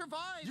was gonna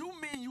survive. You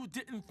mean you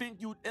didn't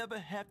think you'd ever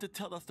have to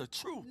tell us the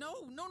truth? No,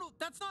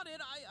 that's not it.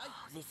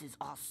 This is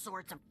all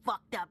sorts of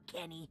fucked up,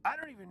 Kenny. I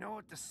don't even know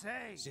what to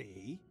say.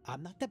 See?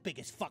 I'm not the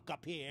biggest fuck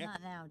up here.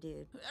 Not now,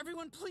 dude.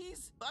 Everyone,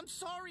 please. I'm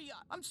sorry.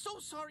 I'm so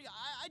sorry.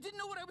 I didn't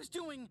know what I was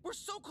doing. We're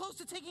so close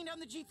to taking down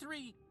the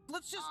G3.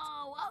 Let's just...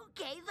 Oh,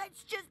 okay.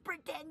 Let's just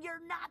pretend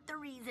you're not the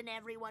reason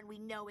everyone we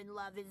know and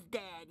love is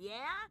dead,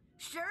 yeah?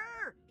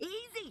 Sure.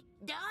 Easy.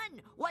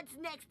 Done. What's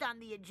next on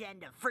the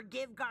agenda?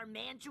 Forgive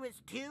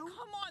Garmantuous too?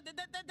 Come on.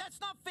 That's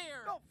not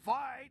fair. Don't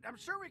fight. I'm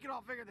sure we can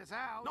all figure this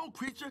out. No,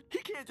 creature. He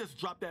can't just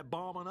drop that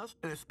bomb on us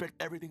and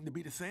expect everything to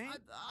be the same.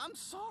 I'm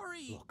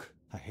sorry. Look,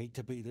 I hate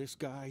to be this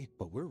guy,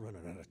 but we're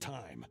running out of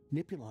time.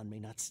 Nipulon may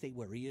not stay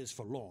where he is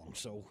for long,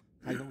 so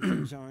I know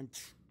things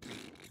aren't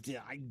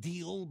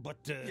ideal, but...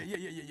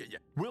 Yeah.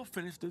 We'll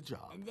finish the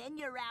job. And then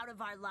you're out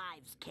of our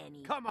lives,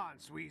 Kenny. Come on,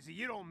 Sweezy.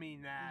 You don't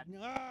mean that.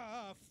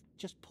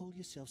 Just pull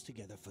yourselves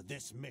together for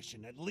this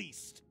mission, at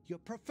least. You're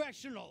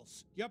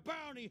professionals. You're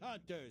bounty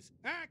hunters.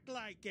 Act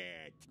like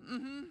it.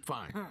 Mm-hmm.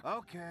 Fine.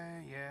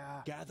 Okay,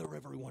 yeah. Gather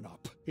everyone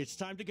up. It's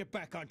time to get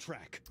back on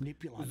track.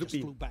 Nipulon just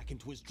flew back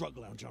into his drug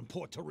lounge on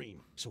Port Terine,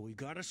 so we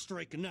gotta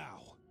strike now.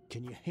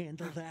 Can you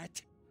handle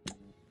that?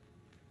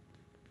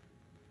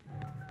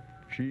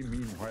 She,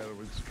 meanwhile,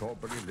 with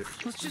strawberry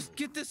lips. Let's just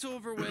get this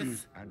over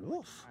with. And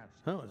Woof.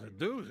 That was a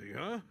doozy,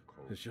 huh?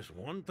 It's just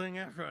one thing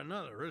after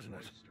another, isn't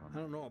it? I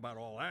don't know about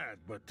all that,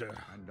 but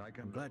I'm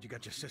glad you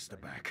got your sister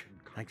back.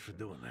 Thanks for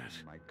doing that.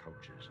 My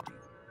couches.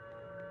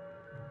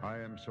 I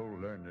am so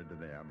learned in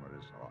the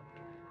amorous art.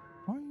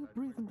 Why are you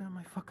breathing down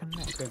my fucking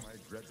neck? My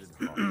dreaded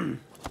heart.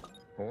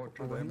 For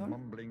to their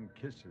mumbling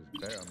kisses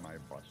bear my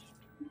bust.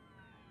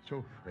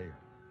 So frail,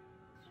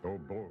 so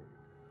bold,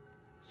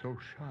 so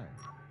shy.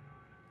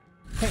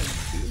 Hey,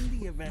 in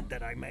the event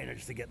that I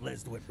manage to get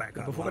Leslie back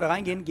on, Bevor wir da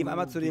reingehen, gehen wir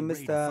einmal zu dem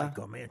Mr.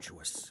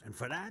 And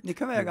for that, Nee,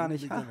 können wir ja gar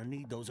nicht, ha? gonna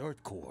need those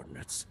Earth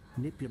coordinates.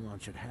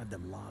 Nipulon should have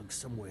them logged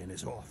somewhere in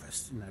his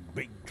office, in that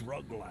big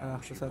drug lounge. Ach,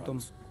 das ist halt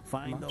dumm.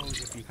 Find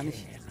those if you Kann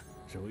ich. can,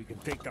 so we can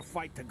take the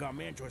fight to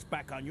Gargantuous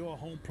back on your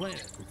home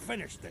planet and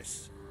finish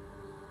this.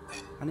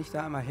 Kann ich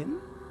da einmal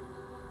hin?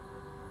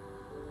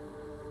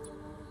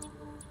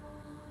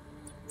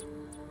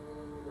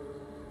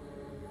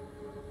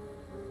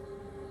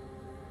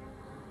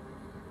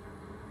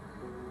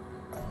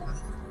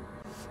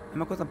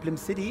 Einmal kurz nach Blim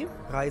City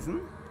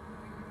reisen.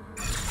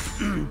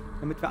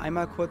 Damit wir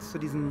einmal kurz zu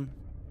diesem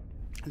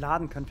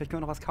Laden können. Vielleicht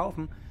können wir noch was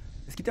kaufen.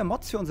 Es gibt ja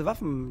Mods für unsere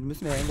Waffen. Die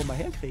müssen wir ja irgendwo mal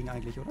herkriegen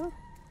eigentlich, oder?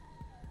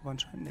 Aber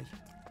anscheinend nicht.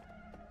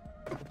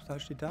 Ups, da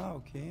steht da,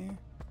 okay.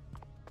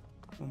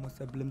 Wo muss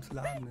der Blims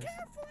Laden ist?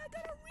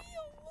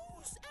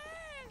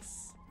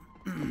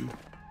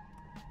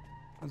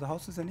 Unser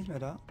Haus ist ja nicht mehr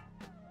da.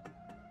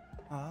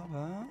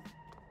 Aber...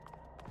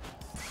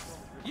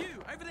 You,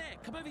 over there,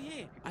 come over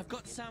here. I've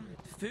got some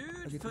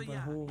food for you.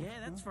 Yeah,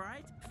 that's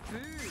right.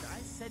 Food, I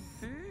said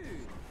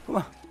food. Guck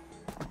mal,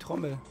 die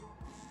Trommel.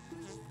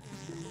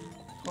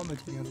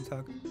 Trommelt den ganzen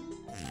Tag.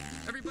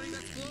 Everybody,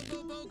 that's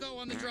Go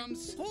on the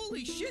drums.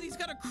 Holy shit, he's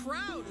got a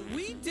crowd.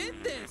 We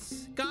did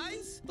this.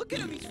 Guys, look at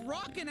him, he's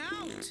rocking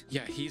out.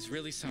 Yeah, he's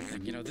really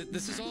something. You know,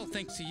 this is all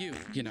thanks to you,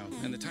 you know,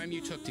 and the time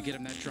you took to get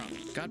him that drum.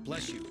 God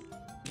bless you.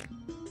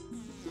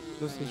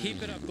 Lustig.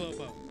 Keep it up,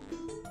 Globo.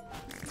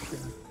 Okay.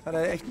 Hat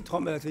er echt eine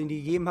Trommel, als wir ihn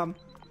die gegeben haben.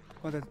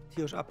 Konnte er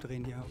tierisch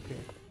abdrehen hier, okay.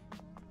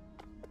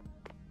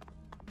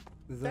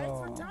 So.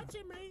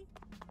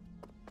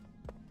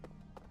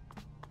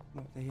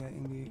 Ob der hier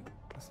irgendwie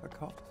was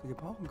verkauft, was wir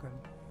gebrauchen können.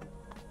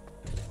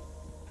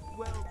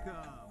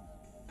 Welcome.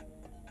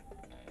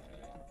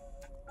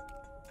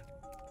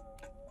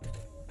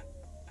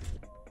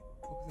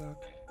 Rucksack.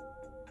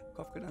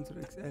 Kopfgeldanzug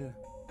XL.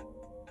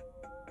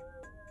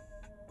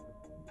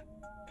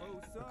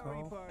 Oh,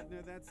 sorry,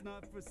 partner, that's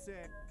not for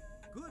sale.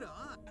 Good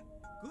eye.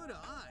 Good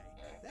eye.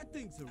 That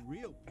thing's a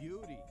real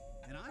beauty.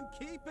 And I'm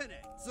keeping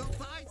it. So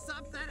buy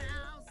something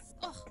else.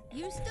 Oh,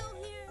 you still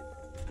here?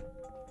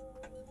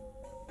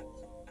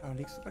 Aber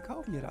nichts zu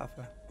verkaufen hier, der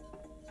Affe.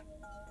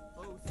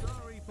 Oh,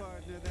 sorry,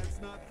 partner, that's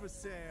not for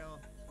sale.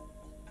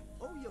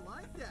 Oh, you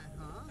like that,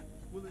 huh?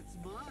 Well, it's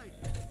mine.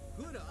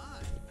 Good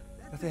eye.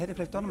 Ich dachte, er hätte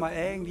vielleicht doch nochmal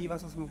irgendwie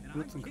was man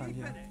benutzen kann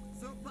hier.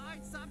 So buy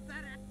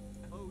something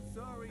else. Oh,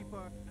 sorry,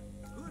 partner.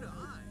 Good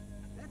eye.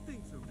 That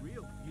thing's a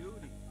real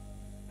beauty.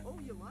 Oh,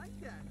 you like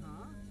that,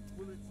 huh?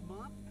 Well, it's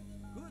mine.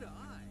 Good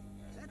eye.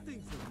 That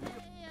thing's a real...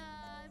 Hey,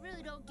 I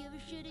really don't give a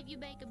shit if you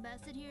make a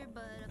mess in here,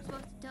 but I'm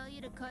supposed to tell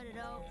you to cut it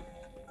out.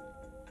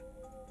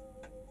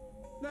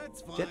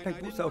 Jetpack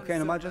Booster, okay,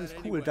 normal Jet ist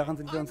cool, daran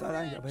sind wir uns alle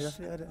einig, aber dass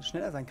er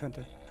schneller sein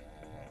könnte.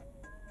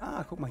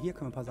 Ah, guck mal, hier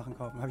können wir ein paar Sachen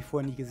kaufen. Habe ich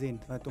vorher nie gesehen,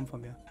 das war dumm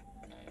von mir.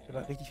 Da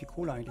war richtig viel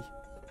Kohle eigentlich.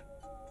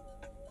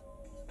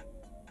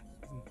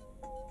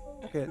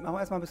 Okay, machen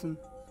wir erstmal ein bisschen...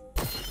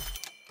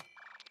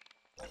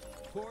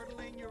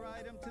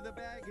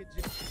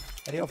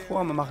 Hätte ich auch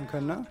vorher mal machen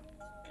können, ne?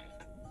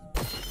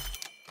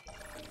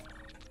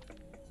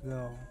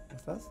 So, was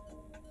ist das?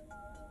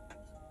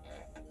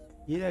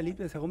 Jeder liebt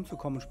es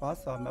herumzukommen und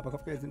Spaß zu haben, aber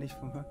Kopfgeld sind nicht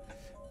von...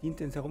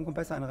 Dient ins Herumkommen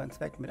besser einen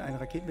Zweck. Mit einem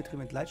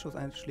raketenbetriebenen Gleitstoß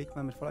schlägt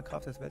man mit voller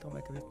Kraft das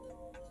Weltraumgewicht.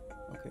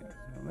 Okay,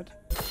 damit.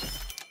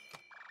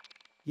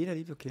 Jeder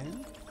liebt, okay.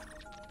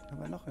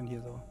 Aber noch in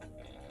hier so.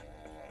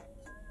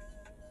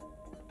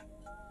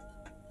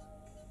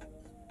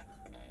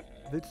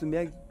 Willst du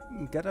mehr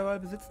Gatterwall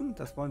besitzen?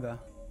 Das wollen wir.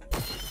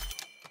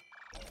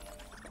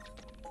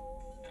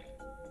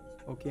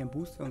 Okay, ein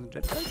Boost für unseren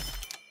Jetpack. Und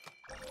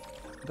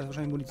das ist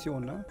wahrscheinlich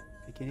Munition, ne?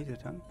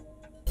 Tank.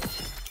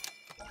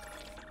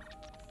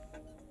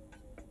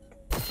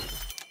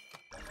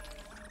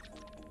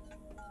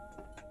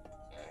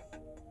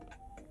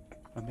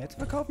 Noch mehr zu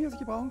verkaufen, hier, was ich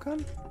gebrauchen kann?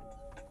 Ich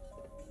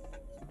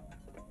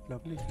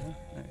glaube nicht, ne?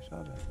 Nee,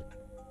 schade.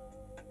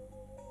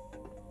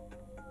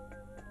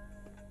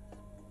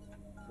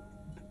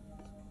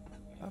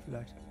 Ah,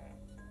 vielleicht.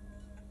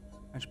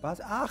 Ein Spaß.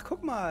 Ach,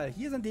 guck mal.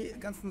 Hier sind die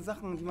ganzen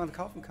Sachen, die man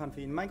kaufen kann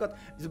für ihn. Mein Gott,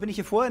 wieso bin ich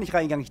hier vorher nicht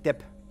reingegangen? Ich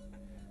Depp.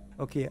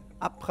 Okay,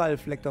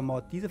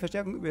 Abprallflektor-Mod. Diese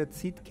Verstärkung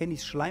überzieht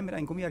Kennys Schleim mit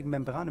einem gummiartigen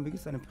Membran und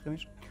möglichst eine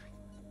Prämisch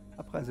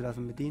abprallen zu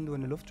lassen, mit denen du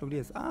in der Luft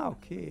jonglierst. Ah,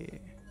 okay.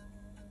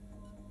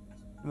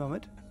 Nehmen wir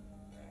mit.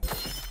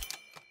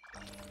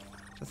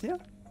 Das hier?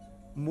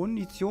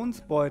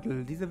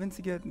 Munitionsbeutel. Diese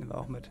winzige nehmen wir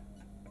auch mit.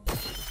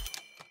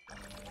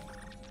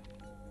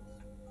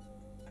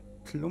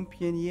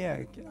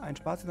 Klumpienier. Ein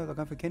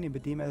Spaßorgan für Kenny,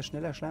 mit dem er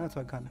schneller Schlange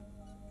erzeugen kann.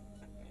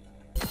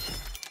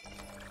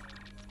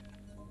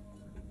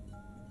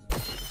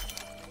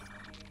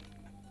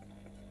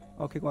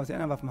 Okay, guck mal, was die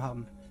anderen Waffen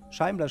haben.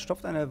 Scheibenblase.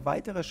 Stopft eine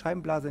weitere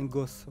Scheibenblase in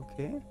Guss.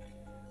 Okay.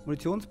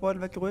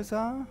 Munitionsbeutel wird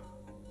größer.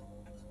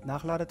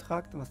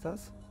 Nachladetrakt. Was ist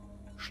das?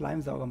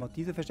 Schleimsaugermod.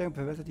 Diese Verstärkung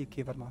verbessert die...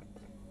 Okay, warte mal.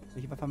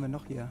 Welche Waffe haben wir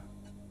noch hier?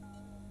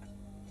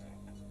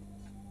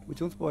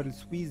 Munitionsbeutel.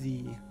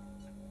 Sweezy.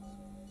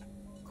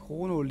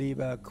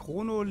 Chronoleber.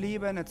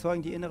 Chronolebern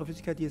erzeugen die innere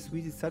Flüssigkeit, die es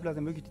Sweezys Zeitblase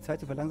ermöglicht, die Zeit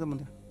zu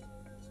verlangsamen und...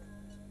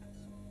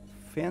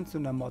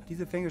 Fernzündermod.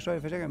 Diese ferngesteuerte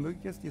Verstärkung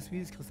ermöglicht es, die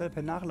Sweezys Kristall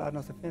per Nachladen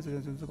aus der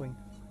Fernzünder zu bringen.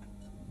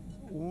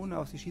 Ohne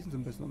auf sie schießen zu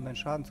müssen, um deinen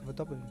Schaden zu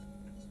verdoppeln.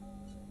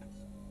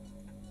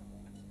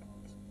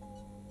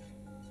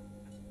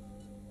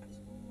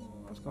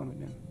 Was kann man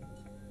mitnehmen?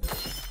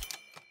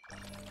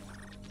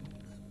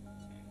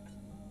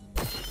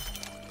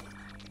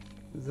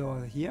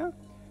 So, hier.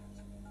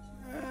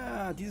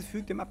 Dieses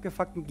fügt dem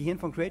abgefuckten Gehirn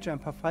von Creature ein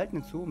paar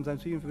Falten hinzu, um seine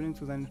psychischen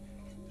Verbindungen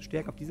zu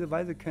stärken. Auf diese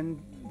Weise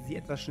können sie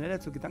etwas schneller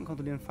zu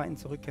gedankenkontrollierenden Feinden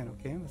zurückkehren.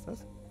 Okay, was ist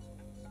das?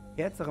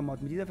 Herzere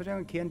Mod. Mit dieser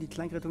Verstärkung kehren die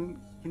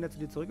kleingeretteten Kinder zu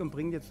dir zurück und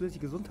bringen dir zusätzliche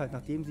Gesundheit,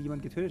 nachdem sie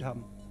jemanden getötet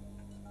haben.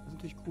 Das ist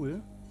natürlich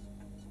cool.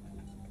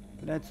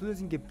 Mit einer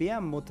zusätzlichen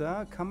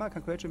Gebärmutterkammer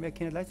kann Creature mehr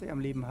Kinder gleichzeitig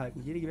am Leben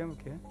halten. Jede Gebärmutter,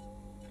 okay.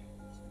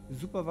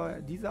 Super war,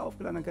 diese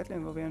aufgeladenen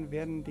Gatling-Varianten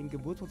werden den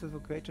Geburtsprozess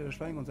von Creature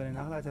beschleunigen und seine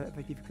Nachleiter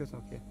effektiv verkürzen.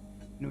 Okay.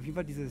 Und auf jeden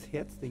Fall dieses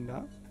Herzding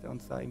da, der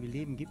uns da irgendwie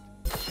Leben gibt.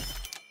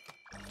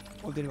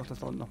 Und den noch das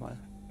da unten nochmal.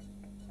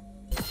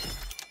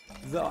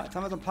 So, jetzt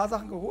haben wir so ein paar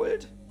Sachen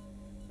geholt.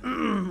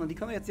 Und die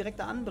können wir jetzt direkt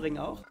da anbringen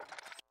auch.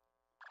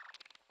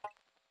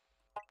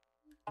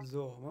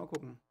 So, mal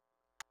gucken.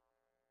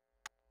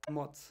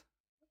 Mods.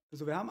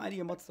 So, wir haben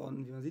einige Mods da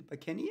unten, wie man sieht bei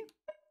Kenny.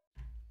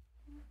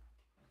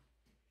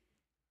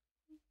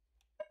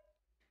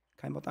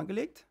 Kein Mod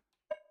angelegt.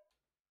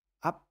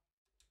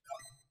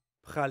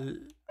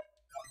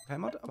 Kein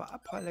Mod,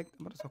 aber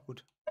Mod ist auch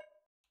gut.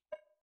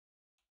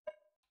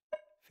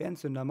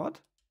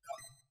 Fernzünder-Mod.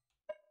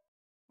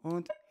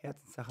 Und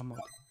Herzenssache-Mod.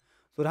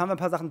 So, da haben wir ein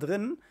paar Sachen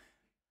drin.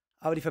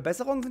 Aber die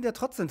Verbesserungen sind ja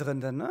trotzdem drin,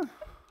 denn, ne?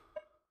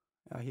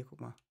 Ja, hier,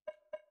 guck mal.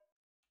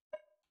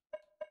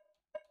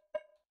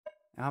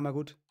 Ja, mal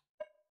gut.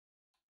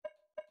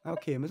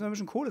 Okay, müssen wir ein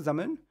bisschen Kohle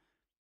sammeln.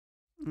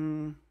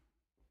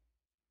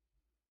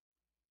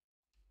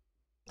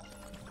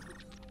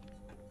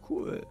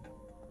 Cool.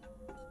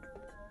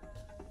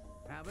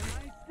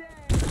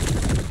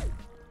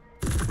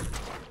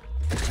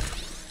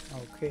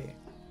 Okay.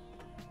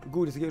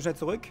 Gut, jetzt gehen wir schnell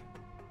zurück.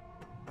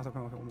 Achso,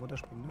 kann man oben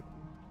runterspringen, ne?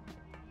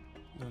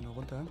 So, nur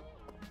runter.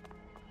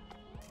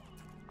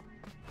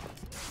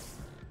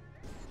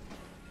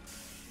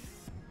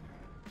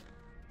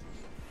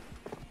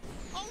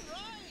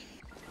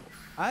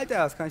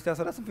 Alter, was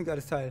war das denn für ein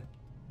geiles Teil?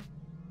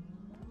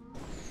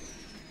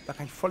 Da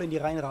kann ich voll in die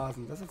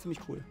reinrasen. Das ist ziemlich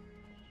cool.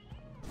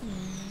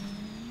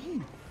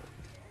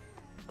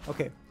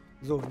 Okay.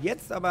 So,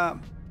 jetzt aber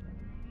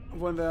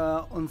wollen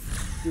wir uns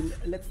den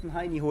letzten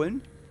Heini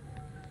holen.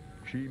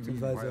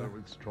 Beziehungsweise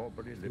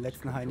den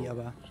letzten Heini,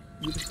 aber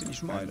jetzt bin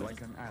ich meine. So.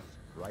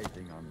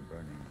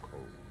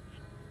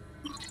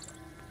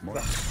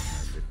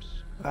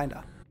 Rein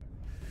da.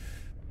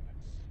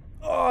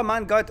 Oh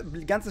mein Gott,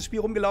 ganzes Spiel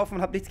rumgelaufen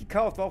und hab nichts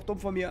gekauft. War auch dumm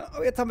von mir.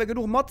 Aber jetzt haben wir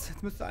genug Mods.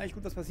 Jetzt müsste eigentlich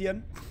gut was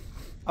passieren.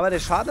 Aber der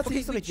Schaden hat sich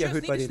nicht so richtig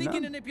erhöht bei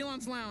denen, ne?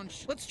 Nipulon's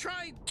lounge. Let's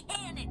try.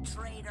 Can it,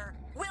 traitor?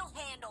 We'll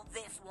handle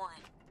this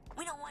one.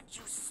 We don't want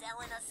you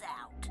selling us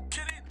out.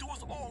 Kitty, do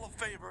us all a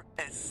favor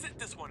and sit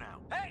this one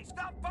out. Hey,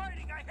 stop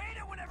fighting! I hate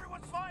it when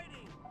everyone's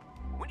fighting!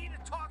 We need to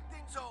talk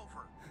things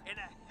over in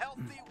a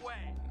healthy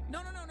way.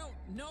 No.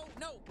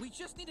 We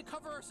just need to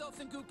cover ourselves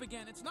in goop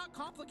again. It's not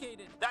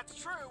complicated. That's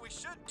true, we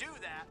should do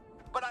that.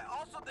 But I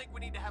also think we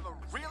need to have a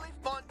really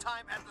fun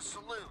time at the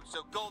saloon,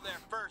 so go there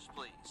first,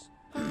 please.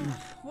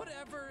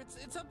 Whatever,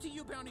 it's up to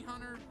you, bounty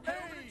hunter. Hey,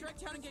 Head over to Direct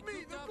Town and get me,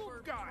 gooped the up, goop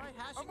or guy. try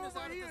hashing I'm this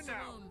over out here at the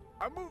now. saloon.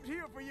 I moved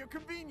here for your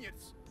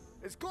convenience.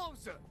 It's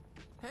closer.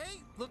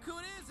 Hey, look who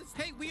it is!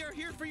 Hey, we are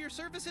here for your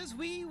services.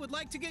 We would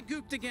like to get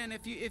gooped again,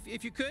 if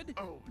you could.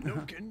 Oh, no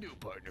can do,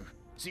 partner.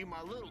 See,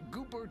 my little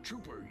gooper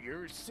trooper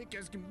here is sick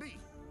as can be.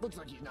 Looks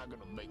like he's not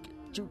gonna make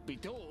it. Truth be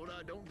told,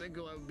 I don't think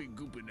he'll ever be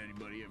gooping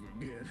anybody ever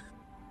again.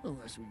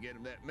 Unless we get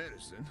him that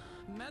medicine.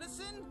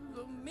 Medicine?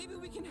 Well, maybe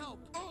we can help.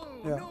 Oh,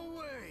 yeah. No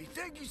way!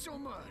 Thank you so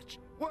much.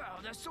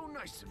 Wow, that's so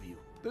nice of you.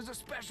 There's a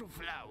special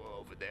flower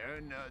over there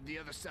on the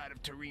other side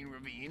of Terrine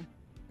Ravine.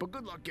 But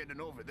good luck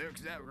getting over there,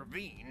 because that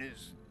ravine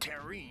is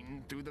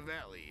Terrine through the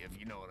valley, if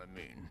you know what I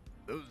mean.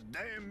 Those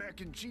damn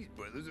mac and cheese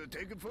brothers are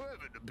taking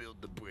forever to build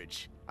the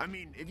bridge. I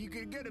mean, if you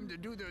could get them to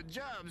do their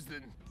jobs,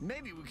 then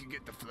maybe we could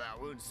get the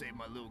flower and save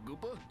my little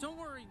gooper. Don't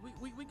worry,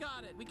 we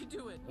got it. We can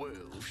do it.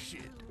 Well,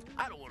 shit.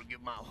 I don't want to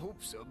get my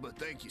hopes up, but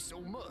thank you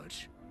so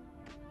much.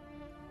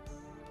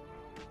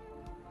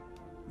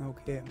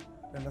 Okay,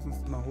 dann lass uns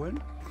die mal holen.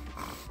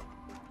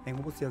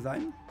 Irgendwo muss die ja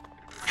sein.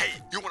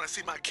 Hey, you want to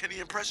see my Kenny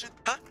impression?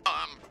 Huh?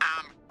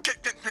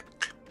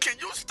 Can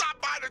you stop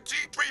by the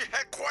G3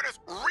 headquarters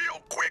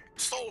real quick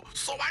so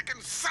I can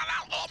sell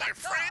out all my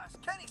friends?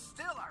 Kenny's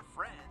still our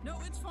friend.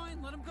 No, it's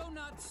fine. Let him go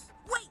nuts.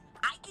 Wait,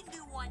 I can do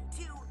one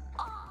too.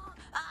 Oh,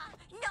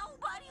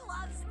 nobody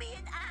loves me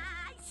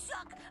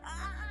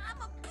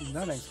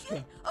Na, längst.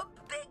 Okay. A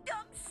big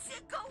dumb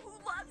sicko who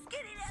loves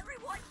getting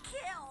everyone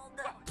killed.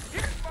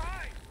 Here's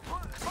mine.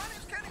 My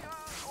name's Kenny.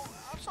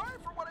 I'm sorry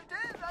for what I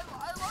did. I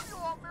love you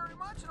all very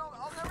much, and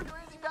I'll never do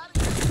anything bad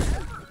again,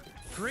 ever.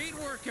 Great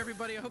work,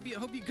 everybody. I hope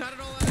you got it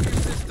all out of your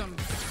system.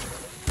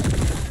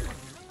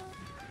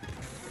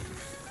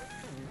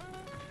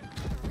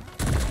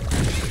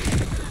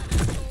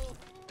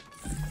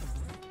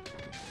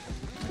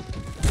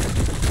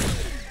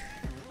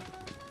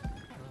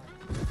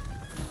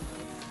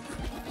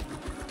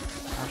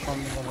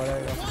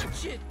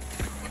 Watch it.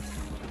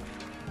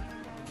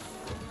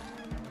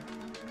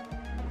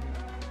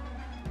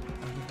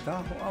 Da,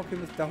 okay, wir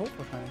müssen da hoch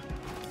wahrscheinlich. I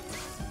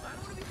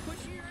don't want to be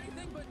pushy or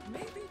anything, but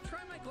maybe try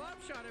my glob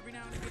shot every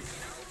now and again.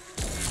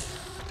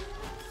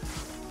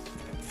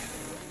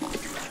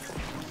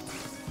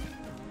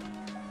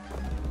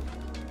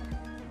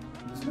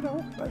 Müssen wir da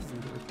hoch? Weiß ich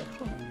nicht, aber ich glaube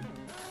schon irgendwie.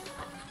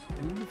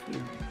 Irgendwie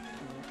viel.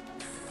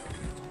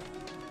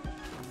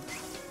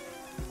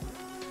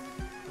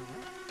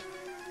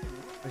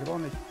 Ich aber auch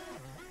nicht.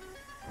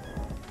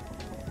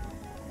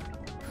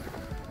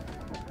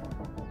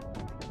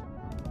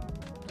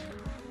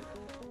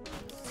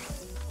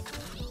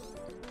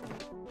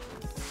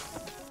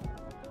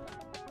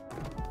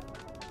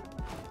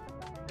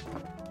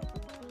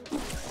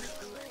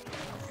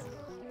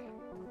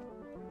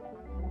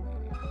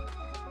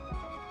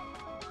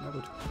 Na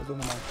gut, versuchen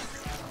wir mal.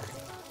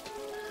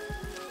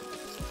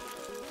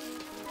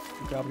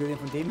 Okay, abgesehen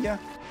von dem hier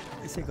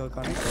ist hier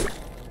gar nichts.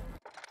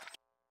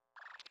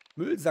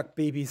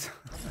 Müllsackbabys.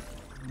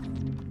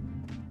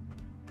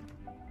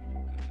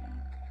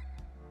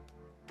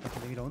 Was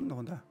ist denn wieder unten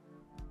runter?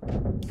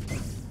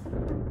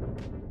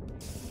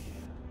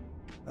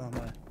 Da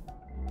mal.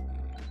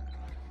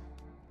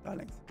 Da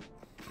längs.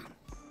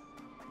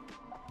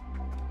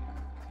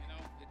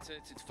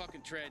 It's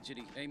fucking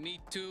tragedy. Hey, me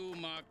too,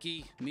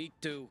 Marky. Me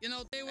too. You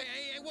know, hey,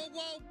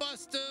 whoa,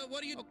 Buster.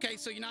 What are you? Okay,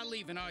 so you're not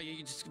leaving, are you?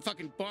 You're just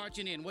fucking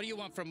barging in. What do you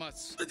want from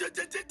us?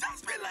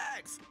 Just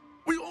relax.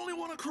 We only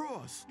want to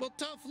cross. Well,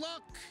 tough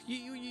luck.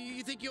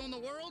 You think you own the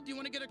world? You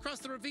want to get across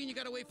the ravine? You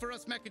gotta wait for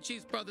us mac and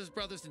cheese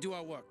brothers to do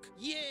our work.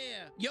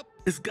 Yeah. Yep.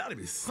 It's gotta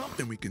be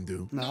something we can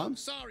do. No, I'm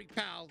sorry,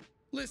 pal.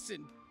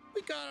 Listen.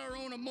 We got our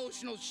own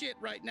emotional shit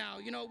right now.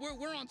 You know,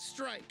 we're on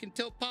strike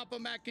until Papa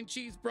Mac and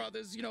Cheese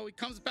Brothers, you know, he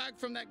comes back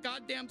from that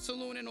goddamn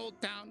saloon in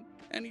Old Town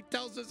and he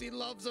tells us he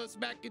loves us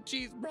Mac and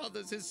Cheese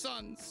Brothers, his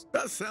sons.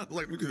 That sounds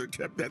like we could have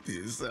kept that to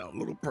yourself. A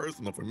little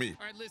personal for me.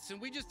 All right, listen,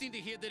 we just need to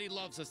hear that he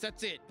loves us.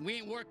 That's it. We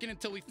ain't working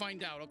until we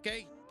find out,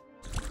 okay?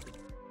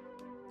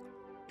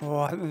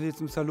 Oh, hätten wir jetzt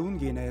zum Saloon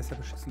gehen, ey, ist ja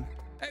beschissen.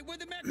 Hey, we're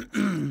the Mac and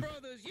Cheese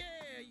Brothers.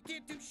 Yeah, you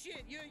can't do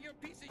shit. You're a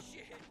piece of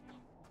shit.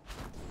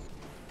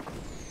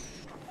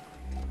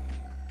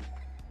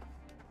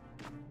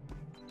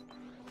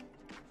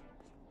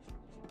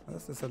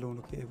 Das ist der Salon,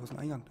 okay, wo ist ein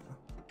Eingang da?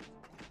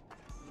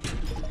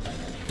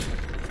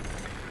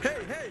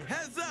 Hey,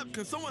 heads up!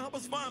 Can someone help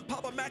us find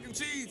Papa Mac and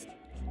Cheese?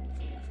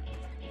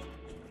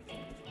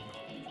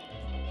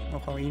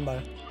 Noch auch ihn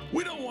mal.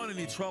 We don't want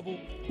any trouble.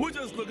 We're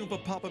just looking for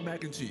Papa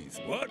Mac and Cheese.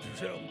 Watch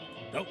yourself.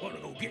 Don't want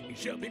to go get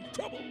yourself in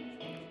trouble.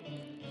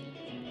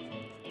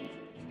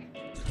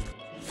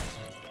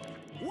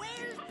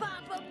 Where's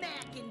Papa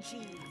Mac and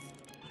Cheese?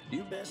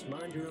 You best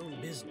mind your own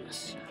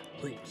business.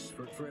 Please,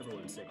 for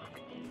everyone's sake.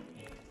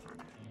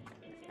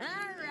 All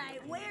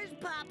right, where's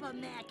Papa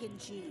Mac and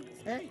Cheese?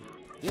 Hey,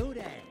 you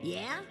there?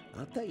 Yeah?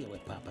 I'll tell you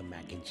what Papa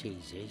Mac and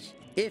Cheese is.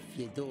 If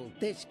you duel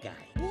this guy.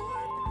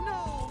 What?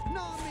 No,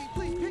 not me.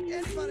 Please pick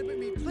anybody but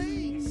me,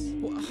 please.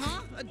 Well,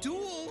 huh? A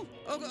duel?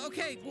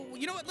 Okay, well,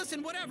 you know what?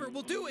 Listen, whatever.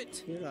 We'll do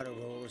it. You know the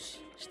rules.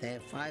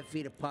 Stand 5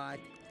 feet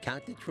apart,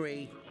 count to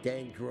 3,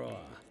 then draw.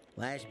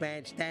 Last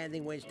man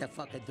standing wins the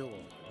fucking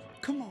duel.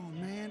 Come on,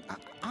 man.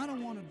 I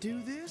don't want to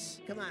do this.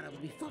 Come on, it'll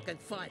be fucking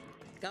fun.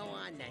 Go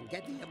on then,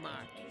 get to your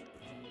mark.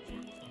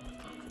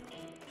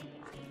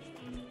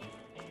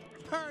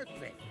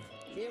 Perfect.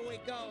 Here we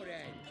go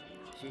then.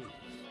 Jesus.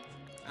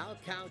 I'll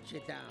count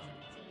you down.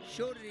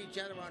 Shoot at each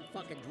other on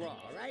fucking draw,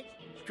 all right?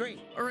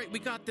 3. All right, we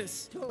got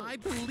this. 2. I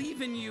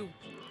believe in you.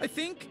 I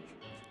think.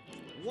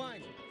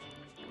 1.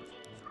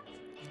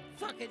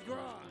 Fucking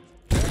draw.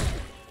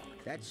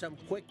 That's some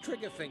quick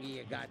trigger finger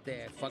you got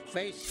there,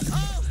 fuckface.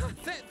 Oh,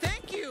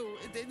 thank you.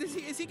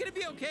 Is he gonna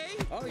be okay?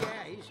 Oh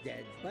yeah, he's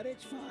dead, but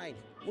it's fine.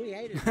 We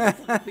hate it.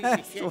 Piece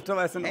of shit.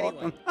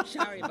 Anyway,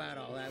 sorry about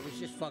all that. I was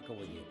just fucking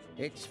with you.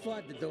 It's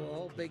fun to do a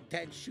whole Big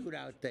Ten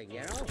shootout thing,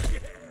 you know?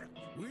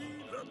 We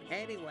love it.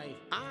 Anyway,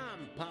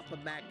 I'm Papa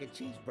Mac and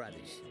Cheese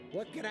Brothers.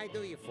 What can I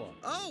do you for?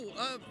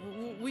 Oh,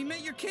 we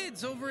met your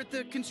kids over at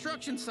the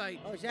construction site.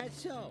 Oh, is that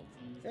so?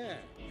 Yeah.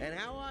 And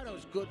how are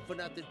those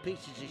good-for-nothing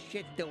pieces of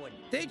shit doing?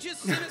 They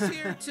just sent us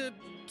here to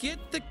get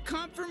the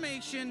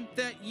confirmation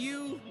that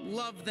you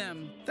love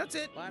them. That's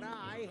it. But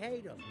I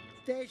hate them.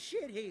 They're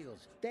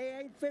shitheels. They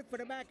ain't fit for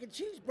the Mac and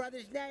Cheese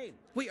Brothers' name.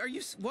 Wait, are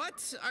you...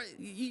 What?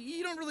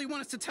 You don't really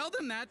want us to tell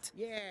them that?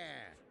 Yeah.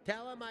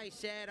 Tell them I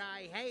said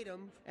I hate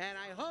them, and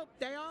I hope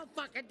they all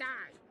fucking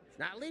die.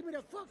 Now leave me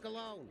the fuck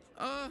alone.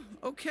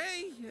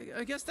 Okay.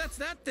 I guess that's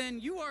that then.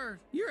 You're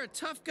a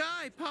tough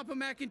guy, Papa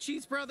Mac and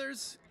Cheese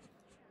Brothers.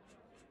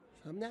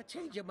 I'm not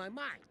changing my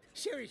mind.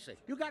 Seriously,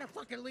 you gotta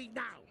fucking leave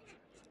now.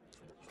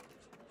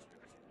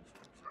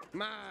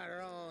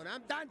 Marron,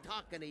 I'm done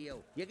talking to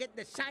you. You're getting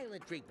the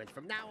silent treatment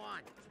from now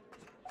on.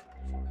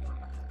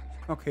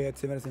 Okay,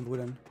 erzählen wir das den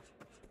Brüdern.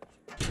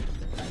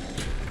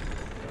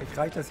 Vielleicht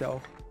reicht das ja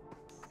auch.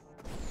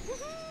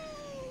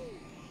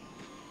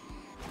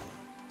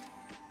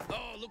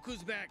 Oh, look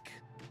who's back.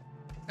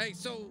 Hey,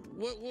 so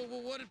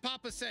what did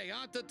Papa say,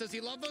 huh? Does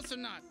he love us or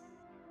not?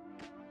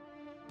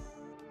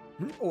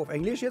 Oh, auf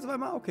Englisch jetzt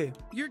einmal? Okay.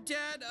 Your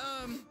dad,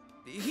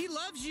 he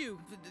loves you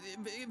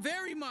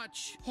very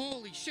much.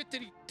 Holy shit,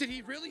 did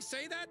he really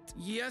say that?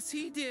 Yes,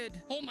 he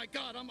did. Oh my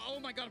god, I'm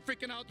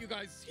freaking out, you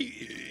guys.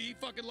 He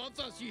fucking loves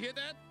us. You hear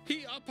that?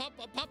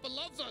 Papa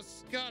loves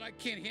us. God, I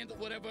can't handle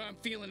whatever I'm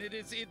feeling.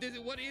 Is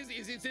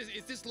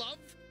this love?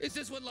 Is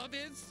this what love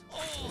is?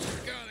 Oh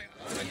god,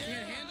 I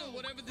can't handle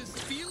whatever this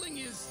feeling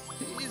is.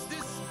 Is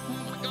this, oh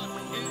my god,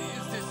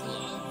 is this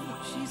love?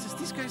 Jesus,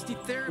 these guys need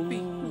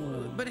therapy.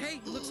 But hey,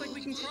 looks like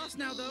we can cross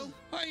now, though.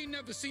 I ain't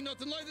never seen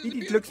nothing like this.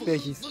 Die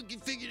Glücksbärchis.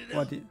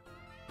 Morty.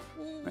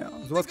 Ja,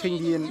 sowas kriegen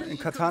die in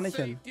Kartell nicht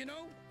hin.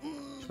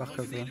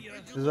 Schwachköpfe.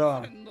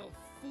 So.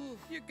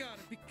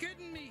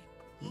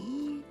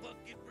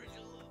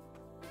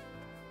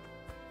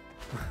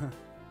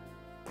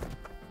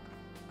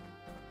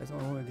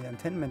 Erstmal holen wir die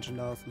Antennenmenschen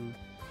draußen.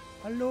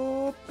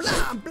 Hallo?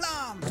 Blam,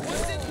 blam!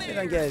 Hier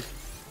dein Geld.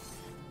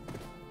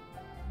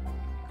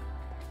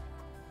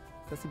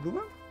 Ist das die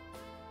Blume?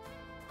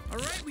 All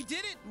right, we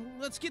did it.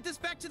 Let's get this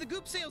back to the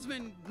goop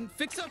salesman and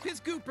fix up his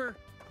gooper.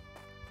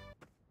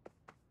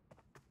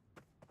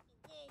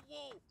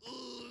 Whoa.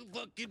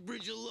 Fucking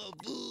bridge of love.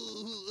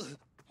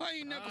 I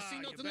ain't never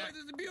seen nothing like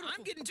this. It's beautiful.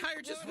 I'm getting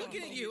tired just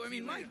looking at you. I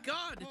mean, my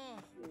God. Oh,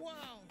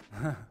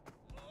 wow.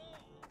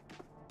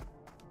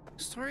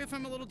 Sorry if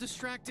I'm a little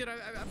distracted.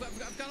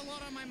 I've got a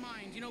lot on my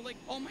mind. You know, like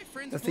all my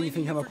friends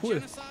blaming me for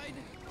genocide.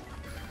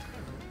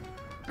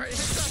 All right,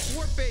 heads up,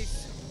 warp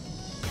base.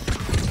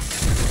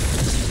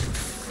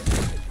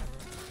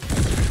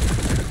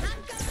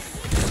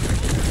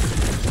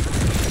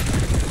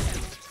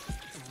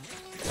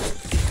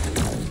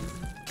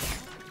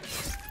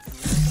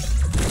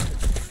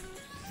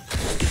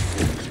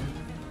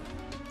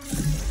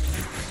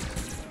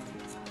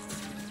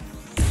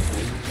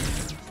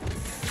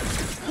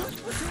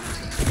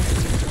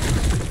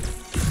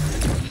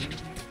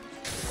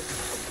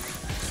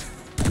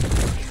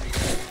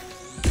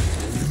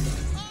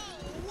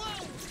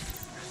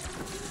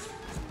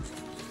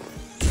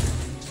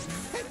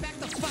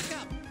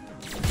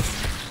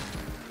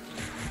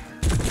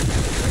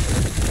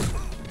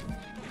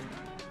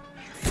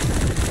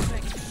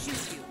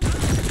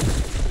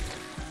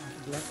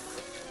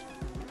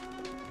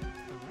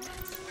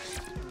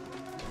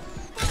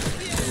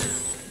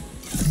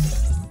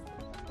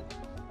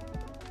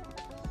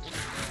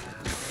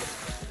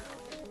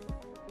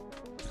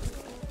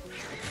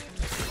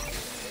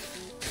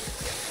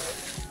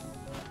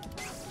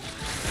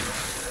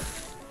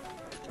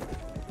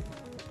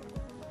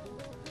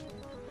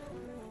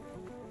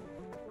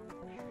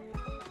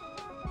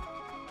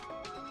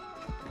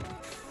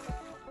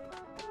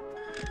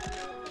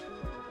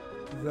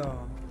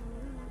 So.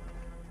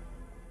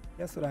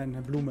 Hier hast du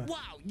deine Blume.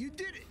 Wow, you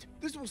did it!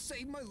 This will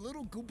save my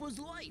little Goopa's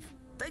life.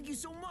 Thank you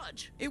so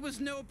much. It was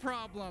no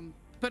problem.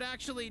 But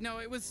actually, no,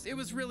 it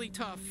was really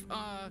tough.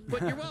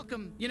 But you're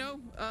welcome, you know?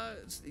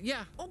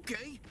 Yeah.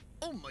 Okay.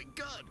 Oh my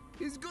god,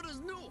 he's good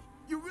as new.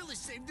 You really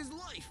saved his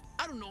life.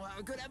 I don't know how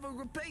I could ever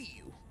repay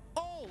you.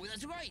 Oh,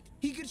 that's right.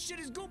 He could shit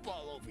his goop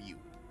all over you.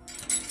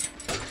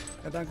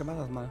 Ja, danke, mach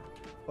das mal.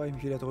 Freue ich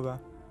mich wieder drüber.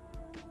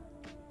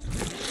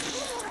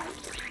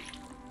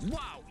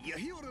 Wow, you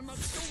healed him up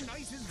so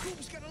nice his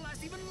goop's gonna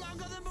last even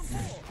longer than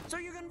before. So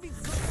you're gonna be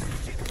covered in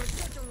shit for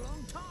such a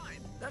long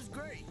time. That's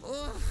great.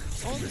 Ugh,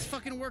 all this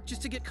fucking work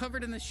just to get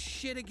covered in this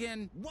shit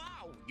again.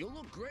 Wow, you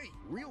look great.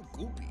 Real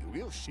goopy,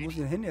 real shitty. Wo muss ich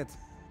denn hin jetzt?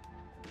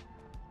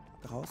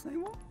 Draußen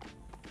irgendwo?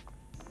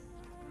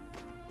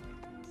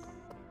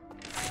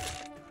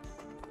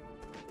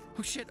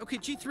 Oh shit, okay,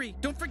 G3.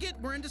 Don't forget,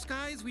 we're in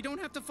disguise. We don't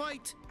have to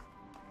fight.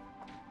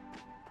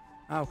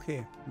 Ah,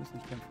 okay. Wir müssen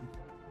nicht kämpfen.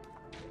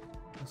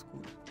 Das ist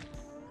gut.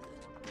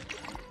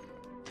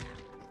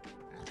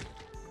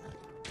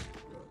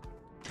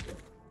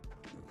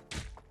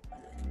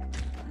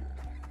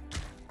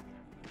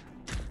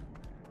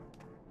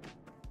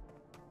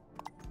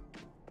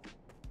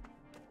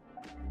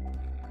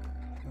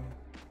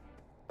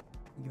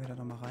 Gehen wir da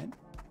nochmal rein?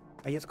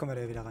 Ah, jetzt kommen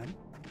wir da wieder rein.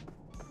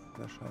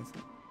 Das ist scheiße.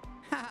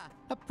 Haha,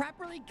 a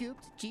properly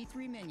gooped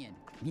G3 minion.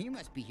 You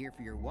must be here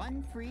for your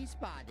one free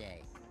spa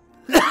day.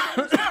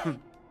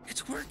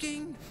 It's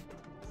working.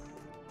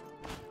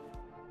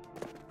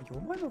 Hier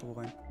oben rein oder wo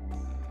rein?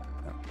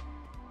 Ja.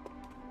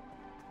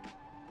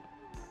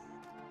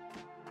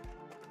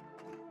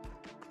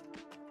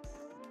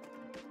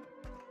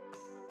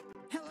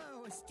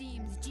 Hello,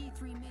 esteemed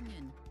G3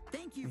 minion.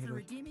 Thank you for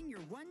redeeming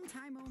your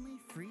one-time only only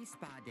free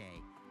spa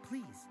day.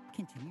 Please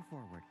continue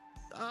forward.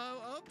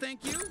 Oh,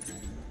 thank you.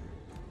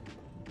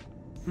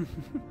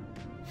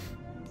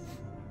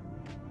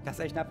 Das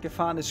ist echt ein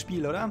abgefahrenes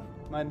Spiel, oder?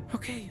 Ich meine,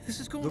 okay, this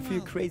is going so viel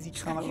well. crazy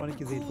Kram hat man noch nicht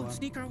gesehen vorher.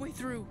 Sneak our way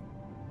through.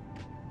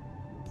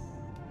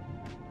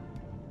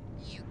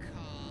 You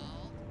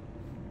called?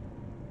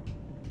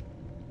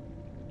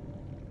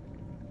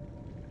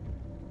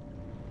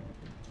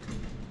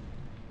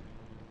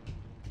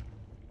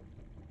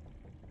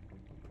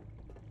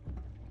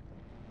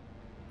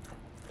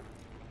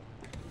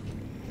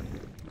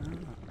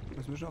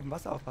 Müssen wir schon auf dem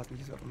Wasser aufpassen,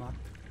 nicht so auf dem Markt.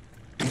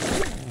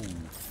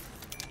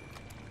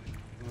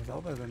 Wenn wir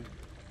sauber sind.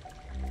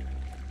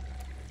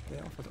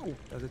 Der aufpassen. Oh,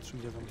 da sitzt schon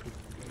wieder so ein Typ.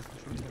 Der ist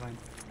schon wieder rein.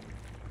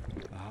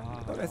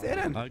 Wer ist er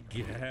denn? A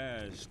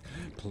guest.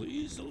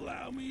 Please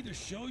allow me to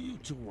show you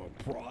to a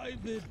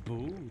private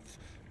booth.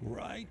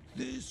 Right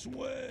this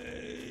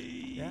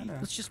way.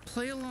 Let's just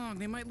play along.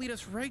 They might lead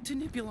us right to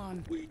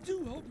Nipulon. We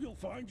do hope you'll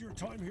find your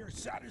time here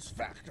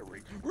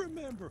satisfactory.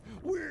 Remember,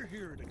 we're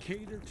here to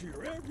cater to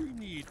your every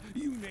need.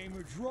 You name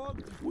a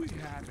drug, we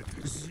have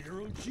it.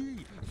 Zero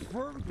G,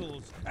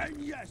 Fergals, and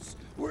yes,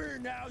 we're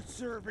now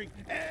serving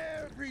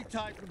every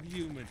type of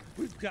human.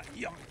 We've got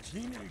young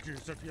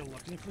teenagers if you're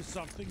looking for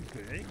something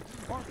big,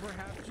 or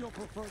perhaps you'll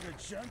prefer the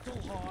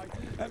gentle high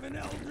of an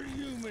elder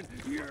human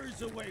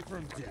years away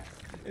from death.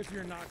 If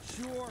you're not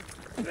sure,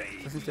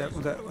 Das ist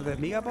unser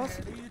Megaboss?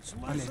 it's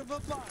Ah, less nee. of a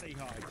body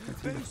high.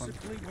 Jetzt sind wir von.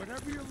 Basically,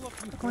 whatever you're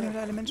looking Da kommen ja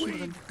wieder alle Menschen we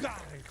drin.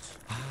 got it.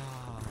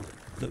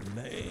 The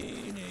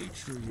main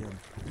atrium.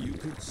 You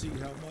can see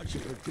how much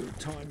of a good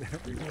time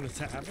everyone is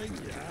having.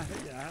 Yeah.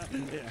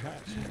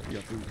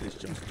 Your booth is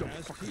just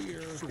past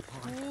here.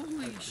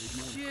 Holy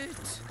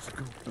shit.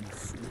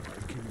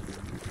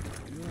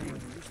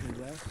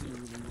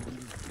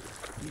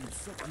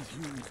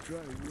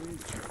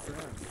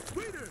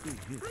 Waiter, bring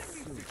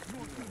me 6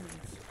 more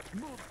humans.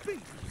 More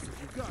babies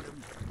if you got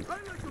them. I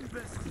like them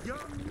best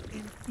young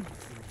and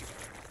innocent.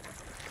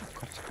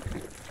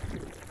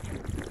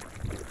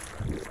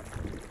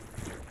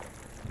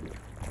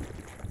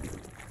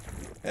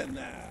 And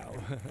now,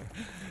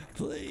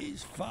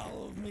 please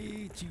follow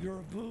me to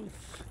your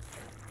booth.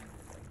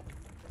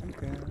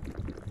 Okay.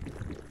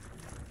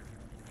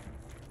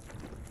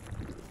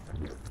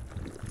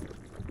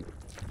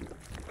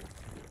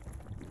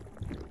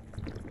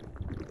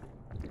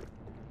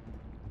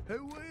 Hey,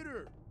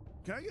 waiter,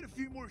 can I get a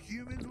few more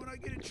humans when I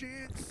get a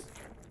chance?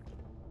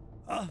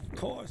 Of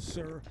course,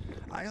 sir.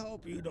 I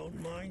hope you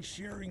don't mind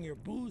sharing your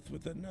booth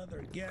with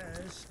another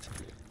guest.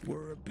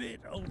 We're a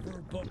bit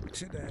overbooked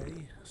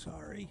today.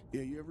 Sorry.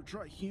 Yeah, you ever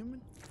try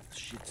human?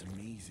 Shit's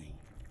amazing.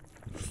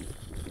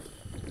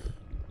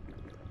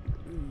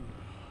 Ooh,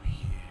 yeah.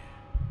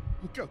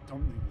 Look how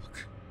dumb they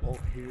look. All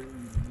hairy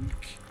and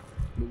weak.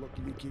 You're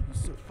lucky they get you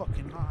so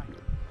fucking high.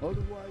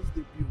 Otherwise,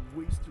 they'd be a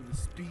waste of the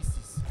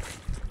species.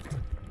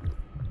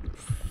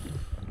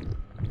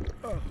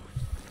 Oh,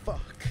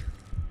 fuck.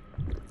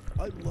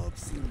 I love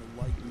seeing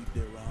the light leave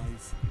their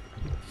eyes.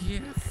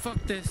 Yeah, fuck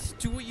this.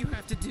 Do what you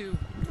have to do.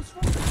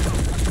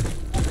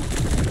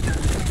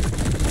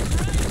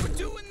 Alright, we're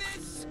doing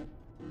this!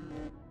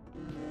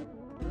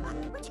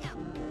 Watch out.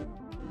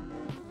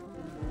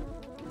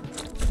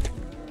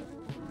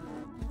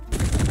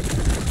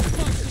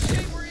 Fuck, it's a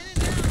shame we're in it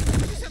now.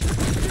 We just have to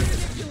push through to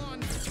Nipulon.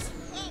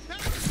 Oh,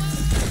 power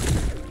slide!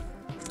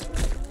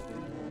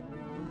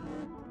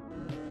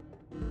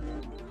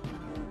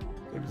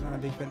 Wir müssen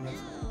einen Weg finden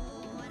jetzt.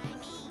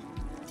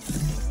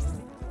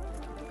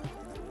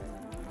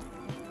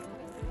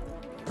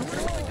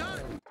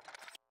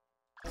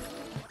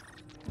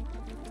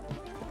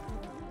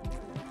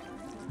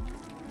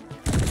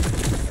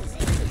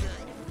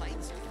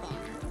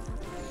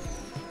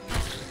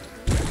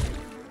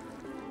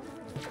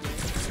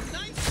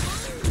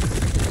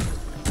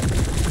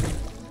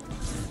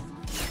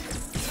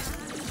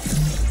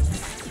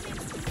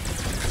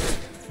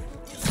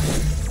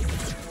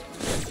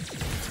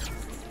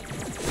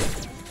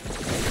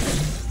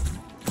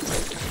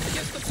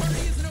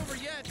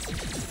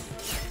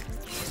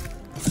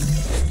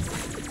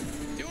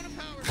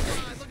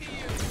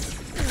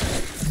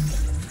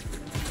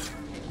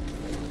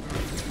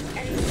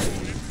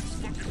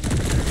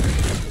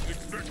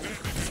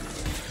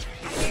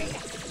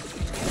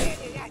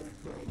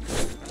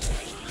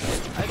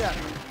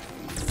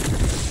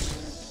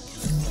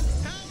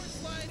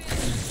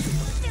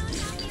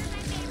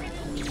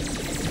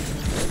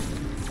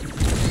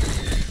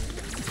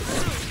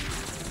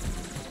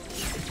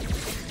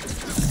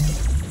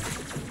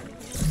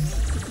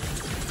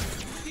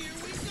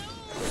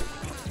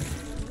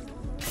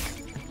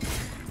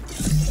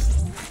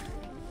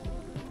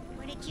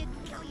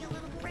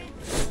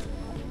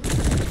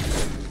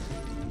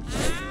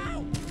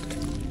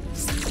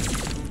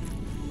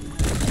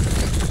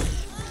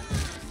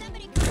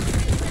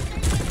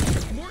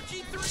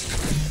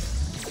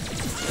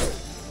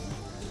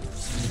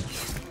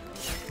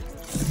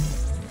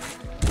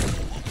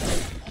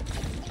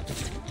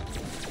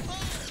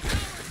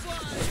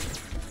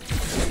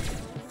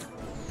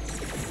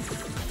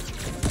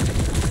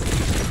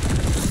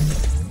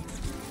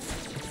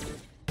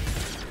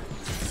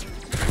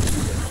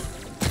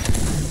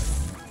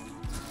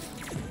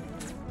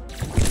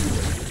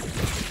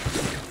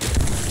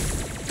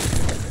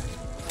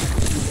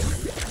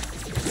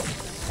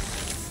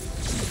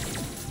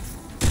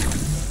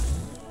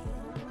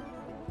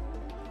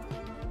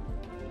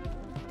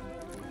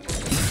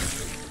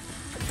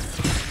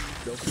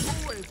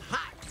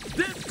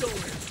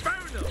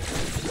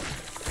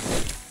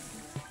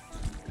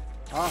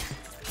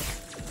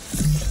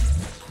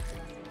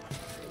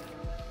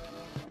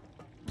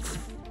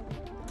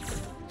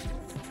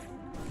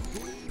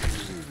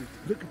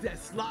 Look at that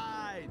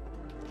slide.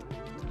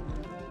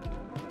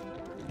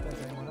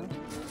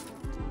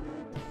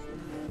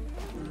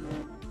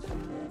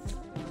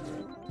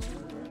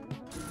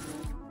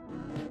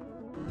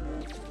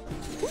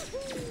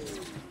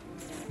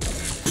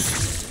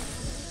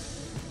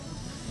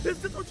 Is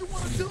this what you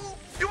want to do?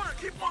 You want to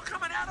keep on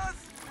coming at us?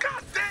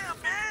 God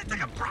damn, man!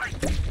 Take a break!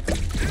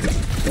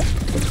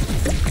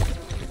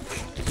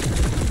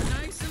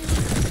 Nice and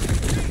loose.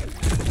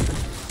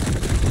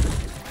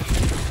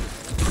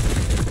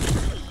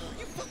 Are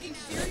you fucking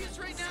serious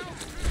right now?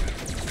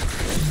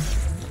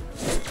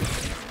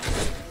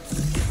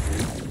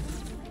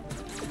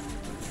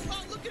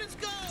 Oh, look at us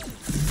go!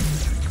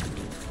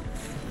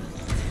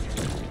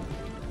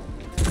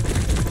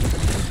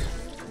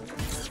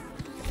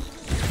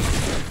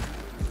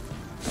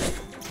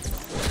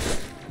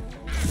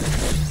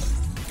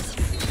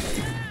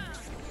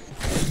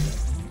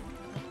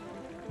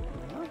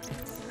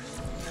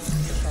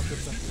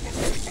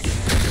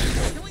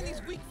 Killing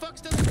these weak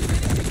fucks doesn't do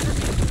anything for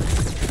me.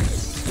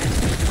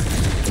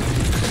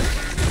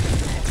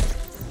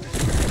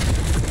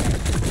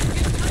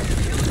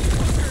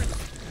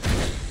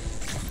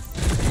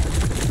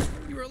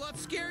 You were a lot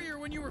scarier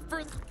when you were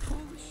further.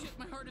 Holy shit,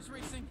 my heart is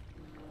racing.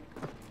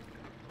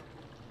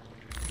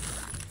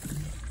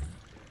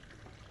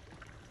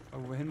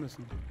 Aber wo wir hin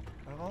müssen?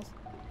 Da raus?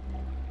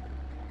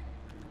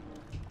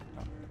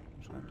 Ja,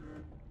 anscheinend.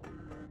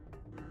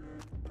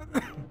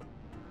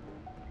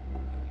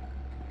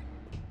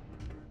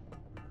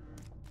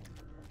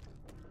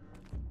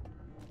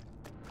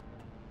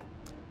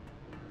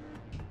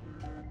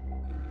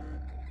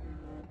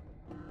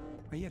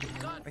 Hier,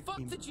 God,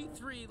 fuck the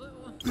G3. You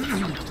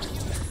know?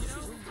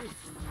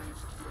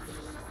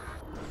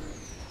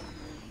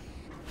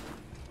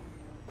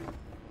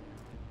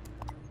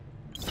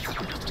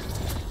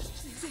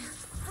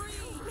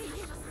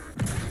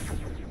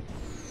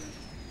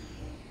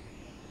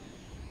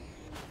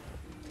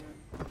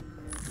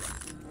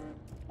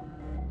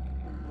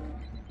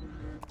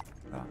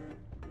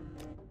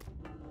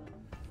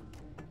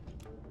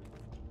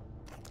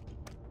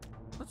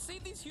 Let's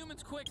save these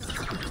humans quick.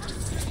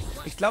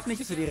 Ich glaube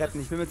nicht, dass wir die retten.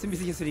 Ich bin mir ziemlich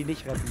sicher, dass wir die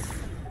nicht retten.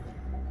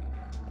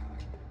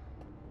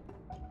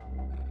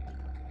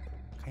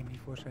 Kann ich mir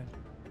nicht vorstellen.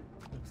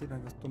 Da passiert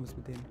irgendwas Dummes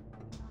mit denen.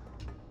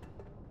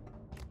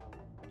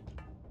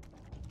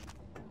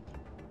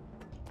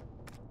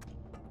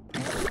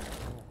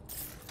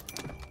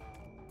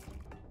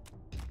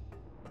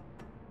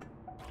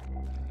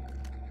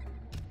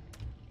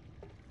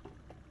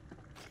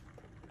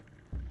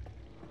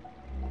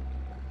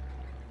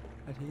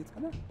 Halt hier jetzt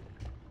alle?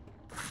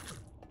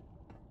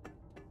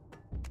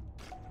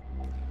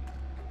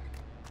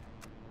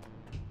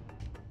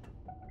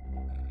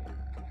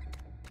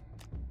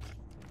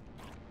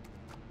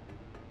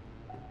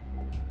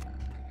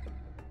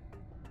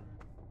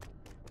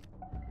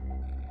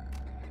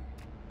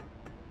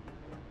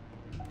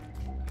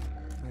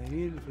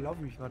 Wie verlaufe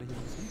ich mich gerade hier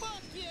ein bisschen?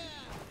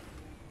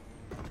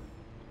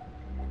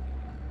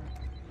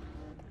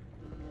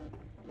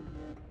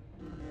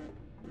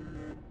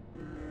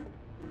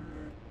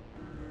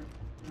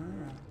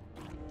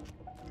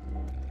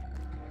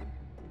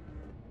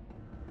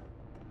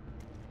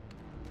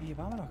 Hier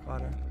waren wir doch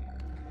gerade.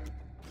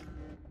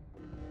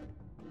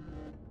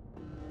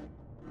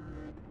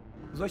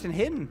 Wo soll ich denn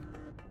hin?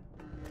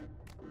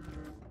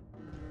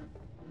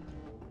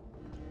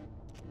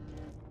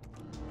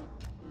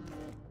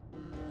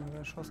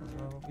 Erschossen, das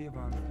war, wo wir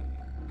waren.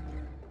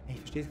 Ich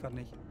verstehe es gerade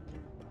nicht.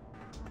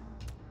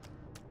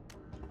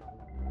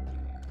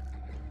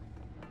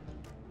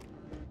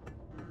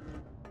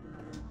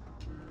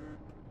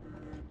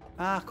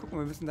 Ach, guck mal,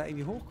 wir müssen da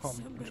irgendwie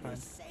hochkommen.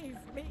 Anscheinend.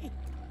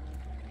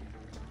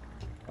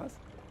 Was?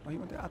 War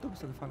jemand, der... Ach, du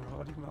bist da gefangen.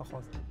 Aber die kommen auch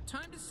raus.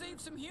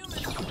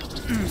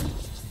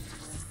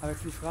 Aber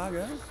jetzt die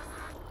Frage...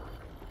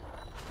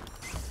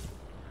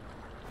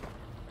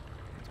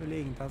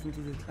 Überlegen, da sind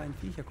diese kleinen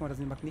Viecher. Guck mal, da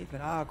sind die Magneten.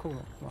 Ah, guck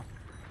mal.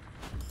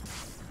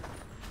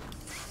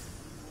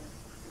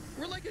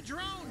 We're like a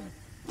drone.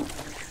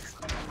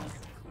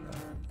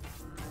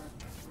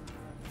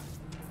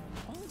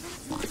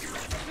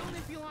 Kill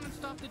Nipulon and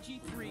stop the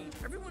G3.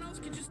 Everyone else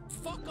can just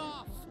fuck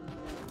off.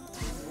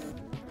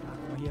 Ah,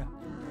 guck mal hier.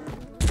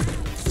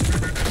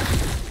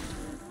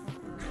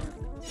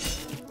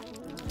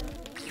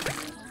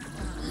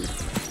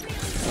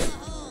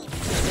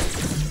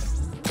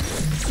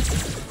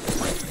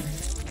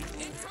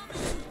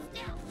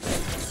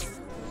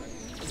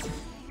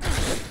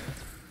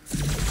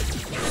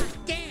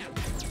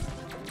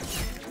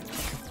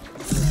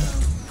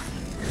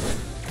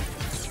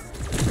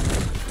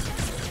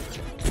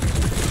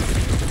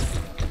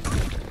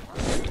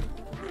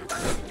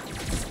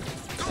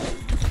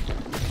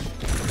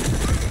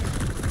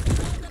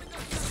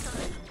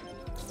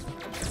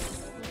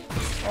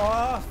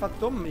 Oh, war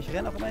dumm. Ich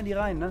renne auch immer in die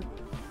rein, ne?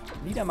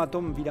 Wieder mal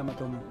dumm, wieder mal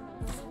dumm.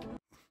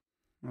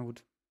 Na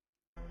gut.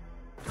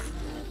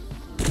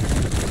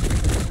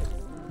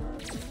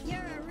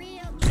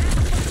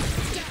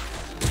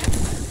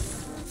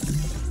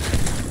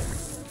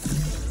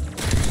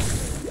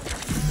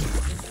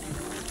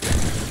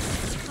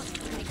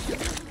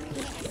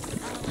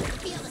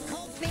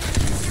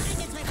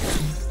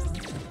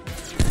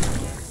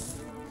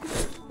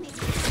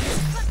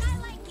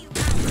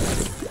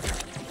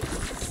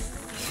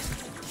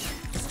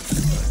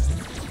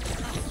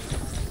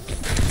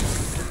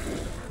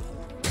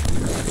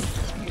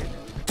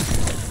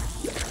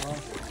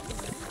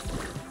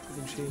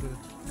 Schädel.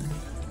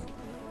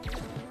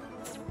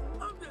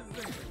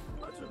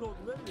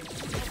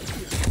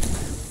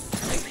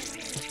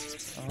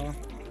 Ah.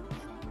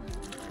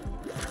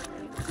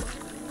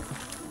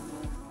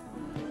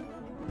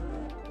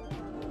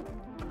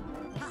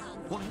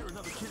 Want to hear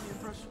another Kitty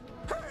impression?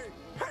 Hey,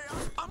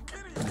 I'm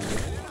Kitty.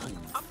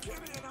 I'm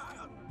Kitty, and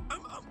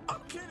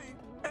I'm Kitty.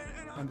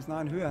 Ein bisschen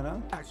einen höher,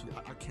 ne? Actually,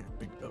 I can't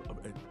think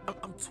of it.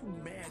 I'm too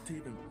mad to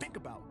even think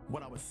about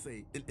what I would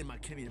say in my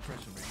Kitty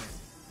impression right now.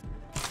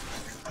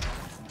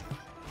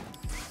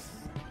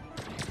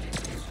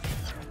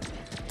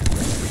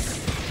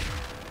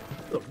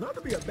 Look, not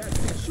to be a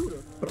backseat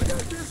shooter, but I got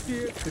this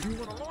here if you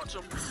want to launch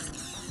them.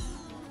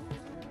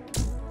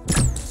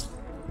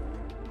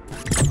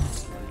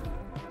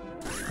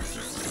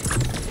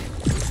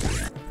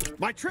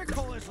 My trick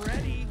hole is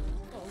ready.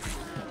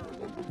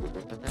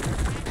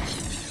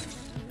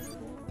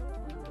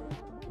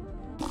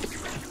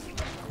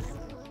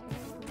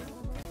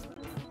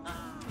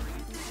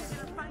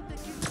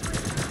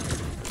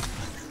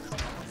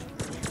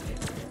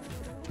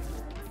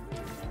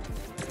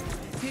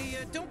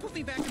 Don't put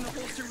me back in the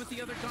holster with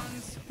the other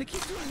guns. They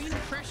keep doing mean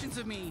impressions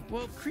of me.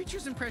 Well,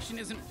 Creature's impression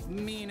isn't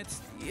mean.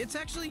 It's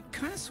actually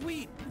kind of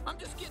sweet. I'm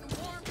just getting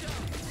warmed up.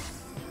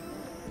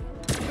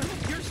 I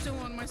hope you're still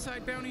on my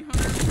side, bounty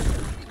hunter.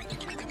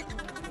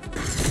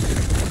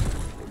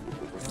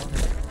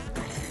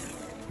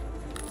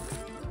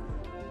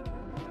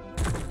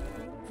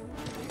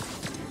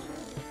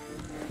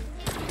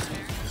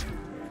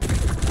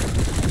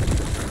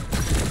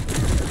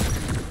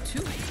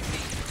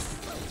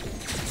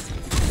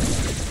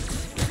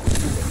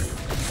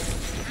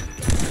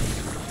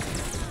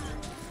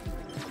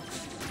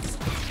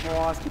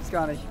 Boah, das gibt's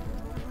gar nicht.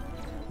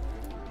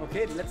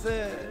 Okay, die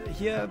letzte,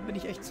 hier bin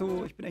ich echt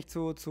zu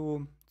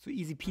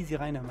easy peasy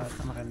rein am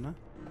Rennen, ne?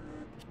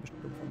 Echt ein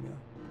bisschen dumm von mir.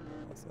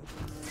 Was das?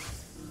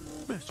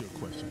 Ask you a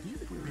question. Do you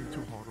think we're being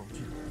too hard on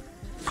Kitty?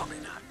 Probably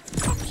not.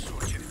 I'm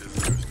sure Kitty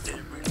deserves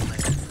every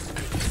last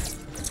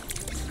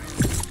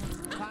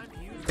time to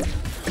use it.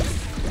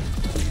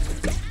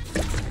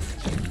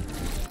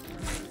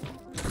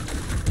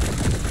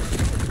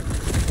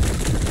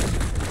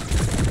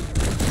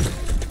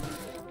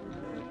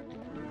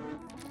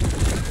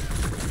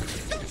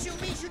 Don't shoot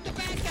me, shoot the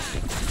bad guy.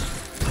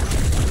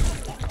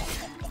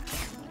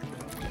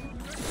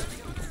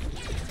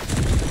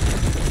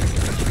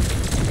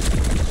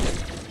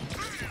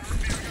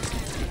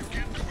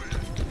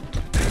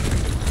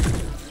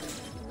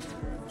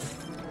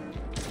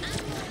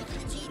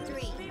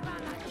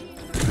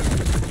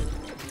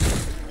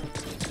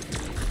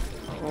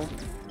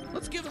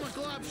 Let's give him a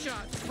glob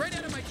shot, right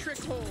out of my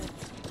trick hole.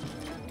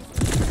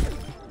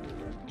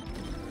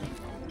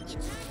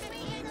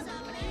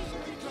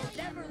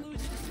 Never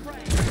lose the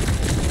spray.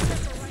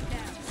 Right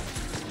now.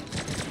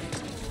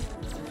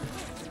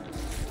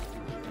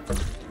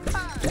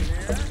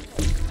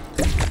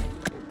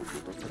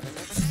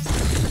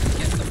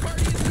 Guess the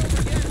party isn't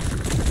over yet.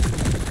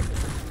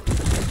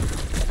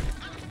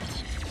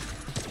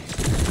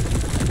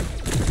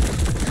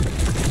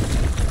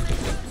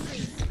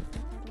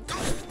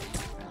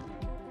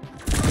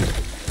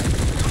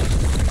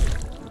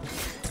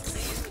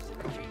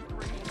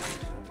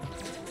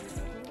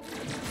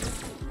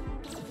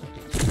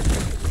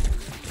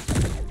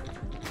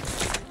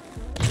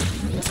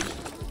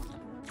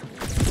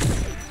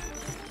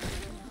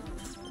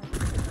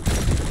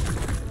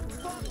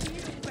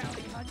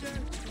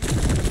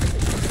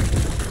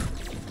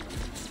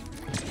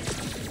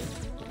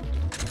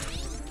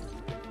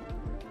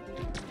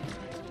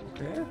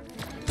 Okay.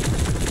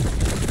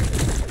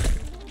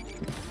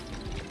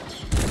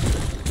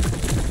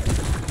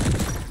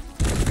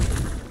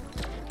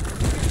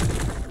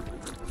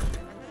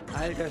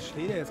 Alter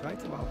Schwede, jetzt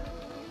reicht's aber auch.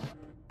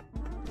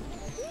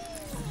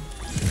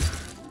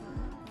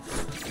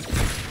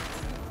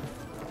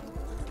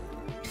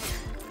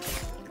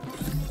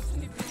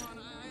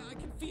 I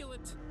can feel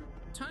it.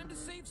 Time to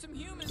save some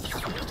humans.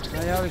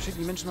 Naja, wir schicken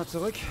die Menschen mal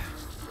zurück.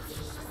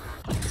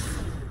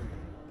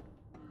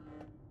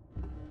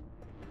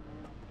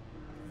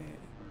 Okay.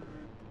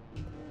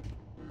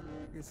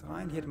 Geht's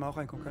rein? Hier hätten wir auch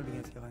reinkommen können. Wir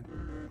gehen jetzt hier rein.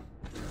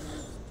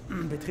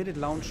 Betretet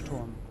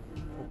Lounge-Turm.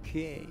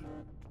 Okay.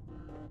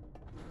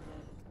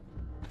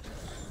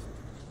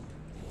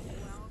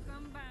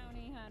 Welcome,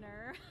 bounty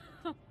hunter.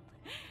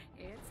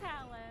 It's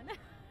Helen.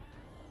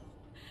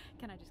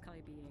 Can I just call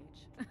you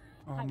BH?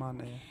 Oh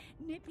Mann, ey.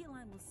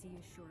 Nipulon will see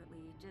you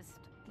shortly. Just,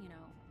 you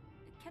know,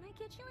 can I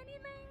get you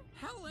anything?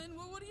 Helen,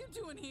 what are you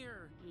doing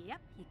here?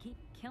 Yep, you keep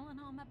killing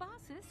all my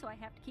bosses, so I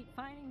have to keep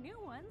finding new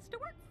ones to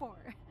work for.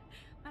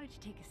 Why don't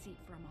you take a seat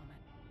for a moment?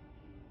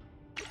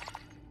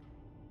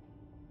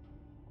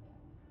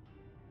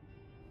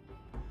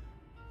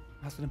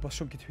 Hast du den Boss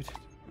schon getötet?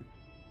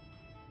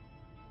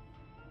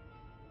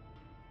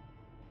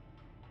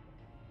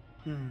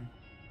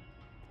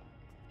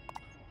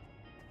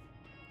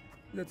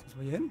 Jetzt müssen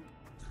wir hier hin.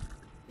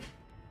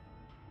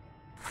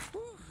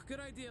 Good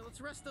idea.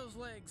 Let's rest those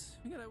legs.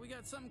 We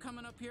got something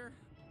coming up here.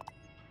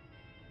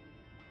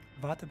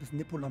 Warte, bis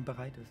Nipulon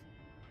bereit ist.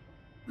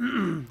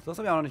 Das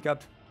habe ich auch noch nicht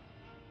gehabt.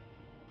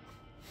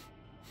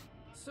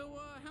 So,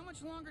 how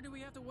much longer do we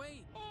have to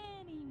wait?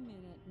 Any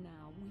minute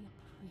now. We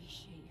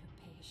appreciate your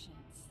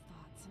patience,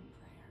 thoughts, and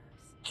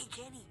prayers. Hey,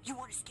 Jenny, you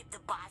want to skip the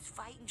boss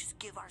fight and just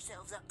give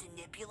ourselves up to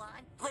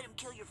Nipulon? Let him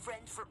kill your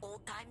friends for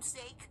old time's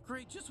sake?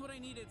 Great, just what I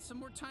needed. Some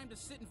more time to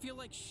sit and feel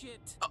like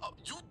shit.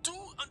 You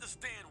do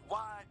understand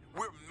why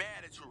we're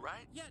mad at you,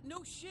 right? Yeah,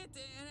 no shit.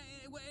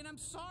 And I'm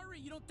sorry.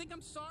 You don't think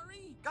I'm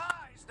sorry?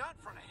 Guys, not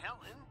in front of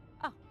Helen.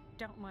 Oh,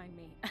 don't mind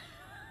me.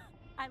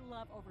 I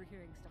love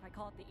overhearing stuff. I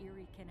call it the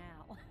Erie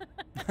Canal.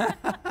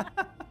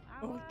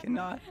 Oh,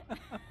 cannot.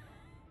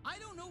 I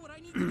don't know what I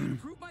need to do to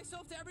prove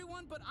myself to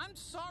everyone, but I'm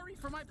sorry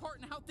for my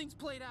part in how things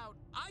played out.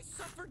 I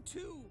suffered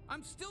too.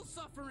 I'm still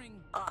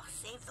suffering. Oh,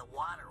 save the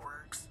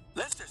waterworks.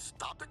 Let's just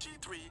stop the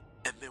G3,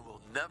 and then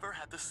we'll never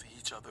have to see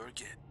each other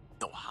again.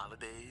 No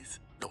holidays,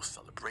 no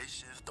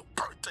celebrations, no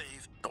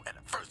birthdays, no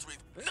anniversaries,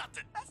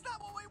 nothing. That's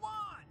not what we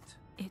want.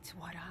 It's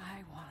what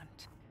I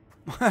want.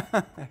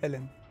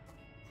 Helen.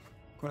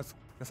 Guck mal,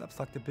 das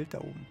abstrakte Bild da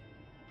oben.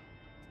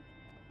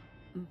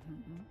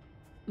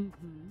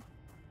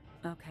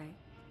 Okay.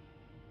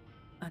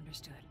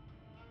 Understood.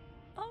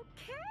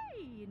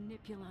 Okay,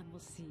 Nipulon will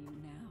see you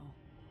now.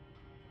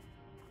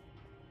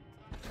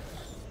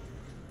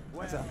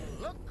 Well,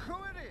 look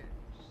who it is.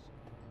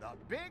 The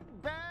big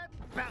bad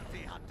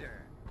bounty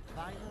hunter.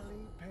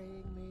 Finally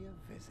paying me a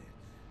visit.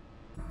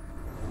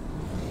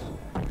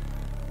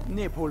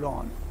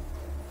 Nipulon.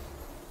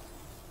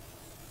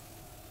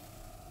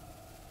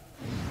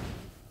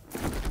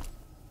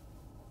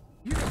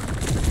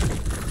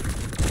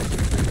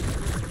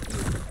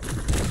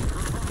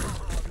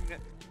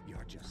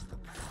 You're just the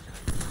product.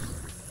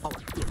 All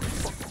right, look,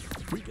 fuck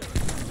off. We got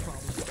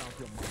problems without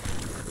your mom.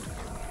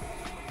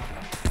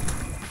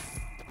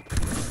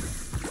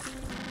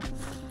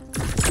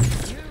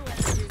 You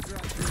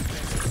anti-drug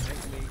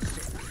make me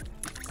sick.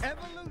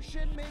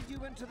 Evolution made you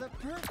into the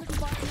perfect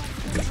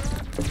biological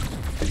drug.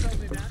 It's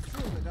only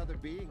natural that other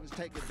beings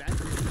take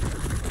advantage of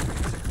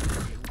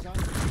beings on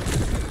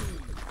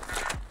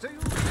so you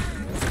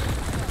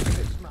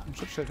this much.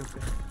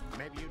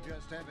 Maybe you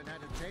just haven't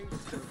had a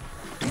taste of...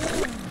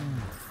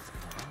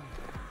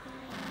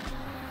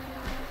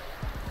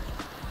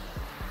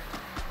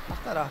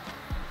 Macht er da?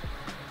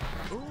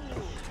 Ooh,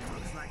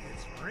 looks like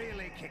it's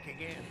really kicking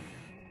in.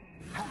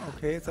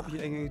 Okay, jetzt habe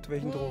ich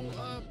irgendwelchen Drogen.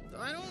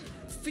 I don't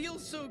feel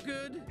so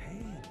good.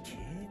 Hey,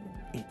 kid,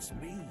 it's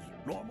me,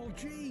 Normal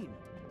Gene.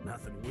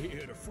 Nothing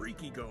weird or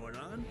freaky going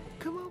on.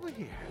 Come over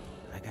here.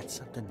 I got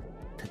something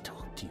to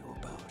talk to you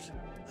about.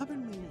 I've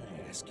been meaning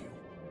to ask you,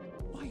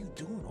 why are you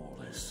doing all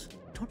this?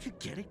 Don't you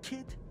get it,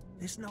 kid?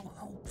 There's no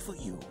hope for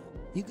you.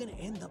 You're gonna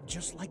end up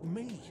just like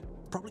me.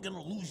 Probably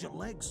gonna lose your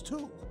legs,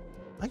 too.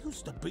 I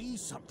used to be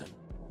something.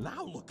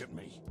 Now look at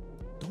me.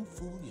 Don't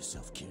fool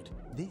yourself, kid.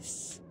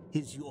 This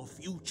is your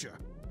future.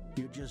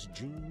 You're just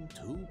Gene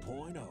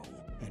 2.0,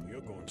 and you're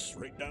going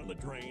straight down the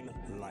drain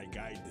like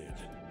I did.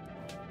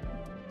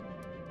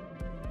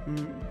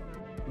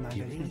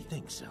 You really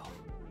think so?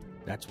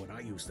 That's what I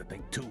used to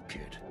think too,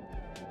 kid.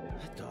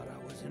 I thought I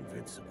was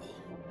invincible.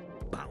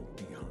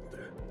 Bounty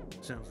hunter.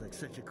 Sounds like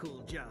such a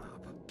cool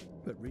job.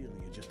 But really,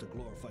 you're just a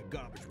glorified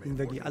garbage man.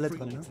 Wirklich alle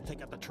dran, ne? To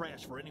take out the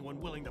trash for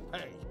anyone willing to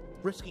pay.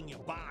 Risking your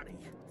body.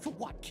 For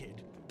what,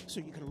 kid? So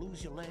you can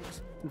lose your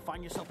legs and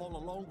find yourself all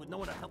alone with no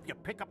one to help you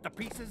pick up the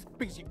pieces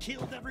because you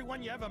killed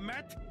everyone you ever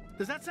met?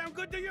 Does that sound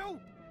good to you?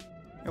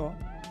 Ja.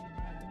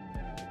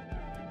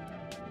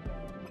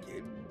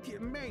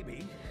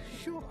 Maybe.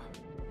 Sure.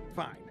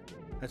 Fine.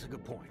 That's a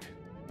good point.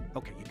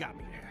 Okay, you got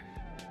me there.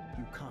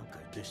 You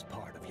conquered this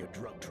part of your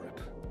drug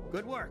trip.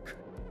 Good work.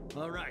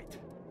 All right.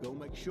 Go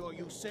make sure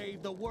you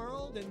save the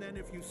world, and then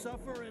if you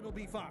suffer, it'll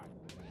be fine.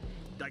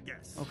 I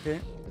guess. Okay.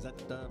 Is that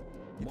the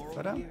moral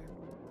Weiter. here?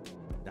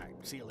 All right.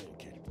 See you later,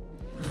 kid.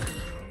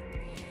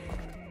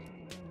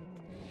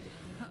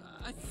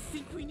 I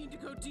think we need to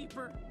go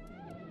deeper.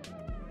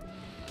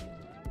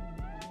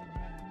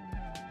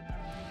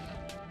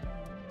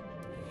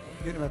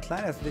 Die wird immer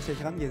kleiner, desto dichter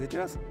ich rangehe. Seht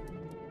ihr das?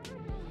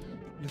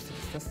 Wie lustig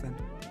ist das denn?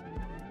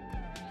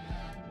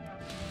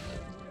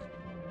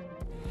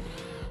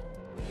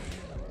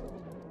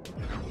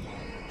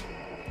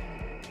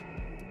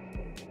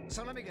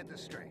 So let me get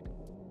this straight.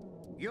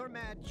 Your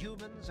mad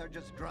humans are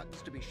just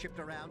drugs to be shipped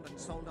around and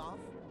sold off?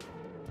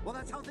 Well,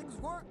 that's how things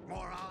work,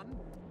 moron.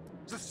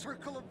 It's a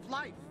circle of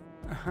life.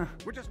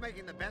 We're just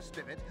making the best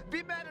of it.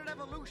 Be mad at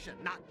evolution,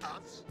 not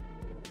us.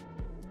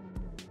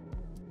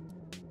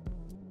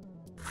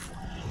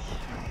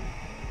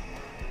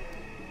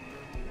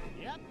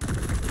 Yep.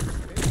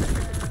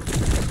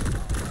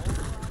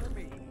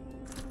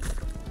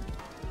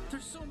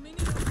 There's so many of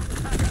them.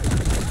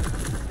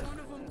 One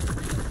of them.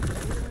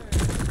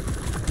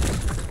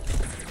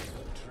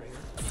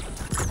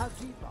 How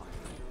deep are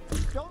you?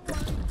 Don't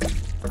worry.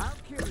 I'll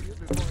kill you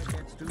before it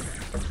gets too bad.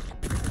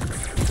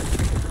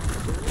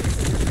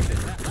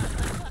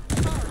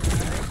 All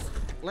right.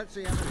 Let's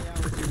see how many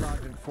hours you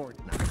logged in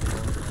Fortnite.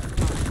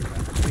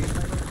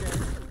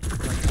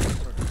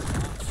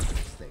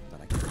 Thing,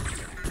 but I can't.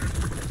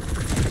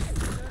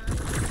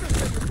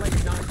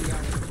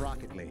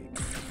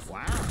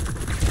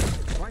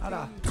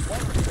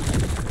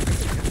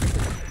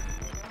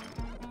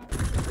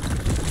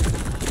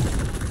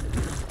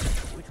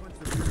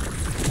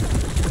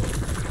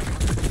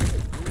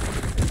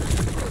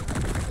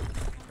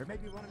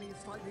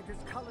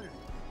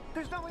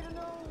 no way to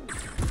know.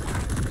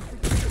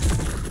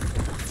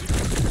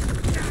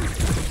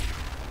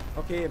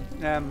 Okay,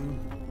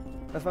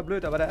 das war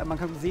blöd, aber man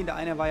kann sehen, der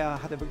eine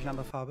hatte wirklich eine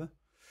andere Farbe.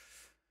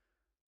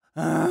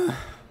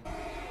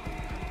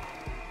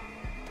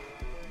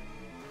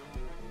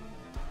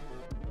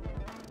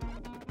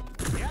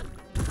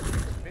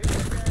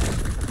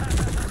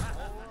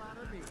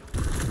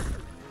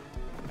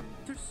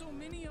 There's so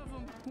many of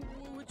them.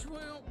 Which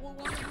one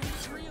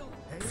is real?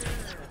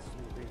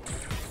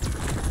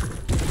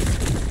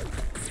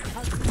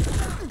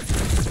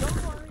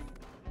 Don't worry.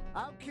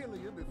 I'll kill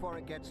you before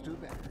it gets too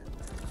bad.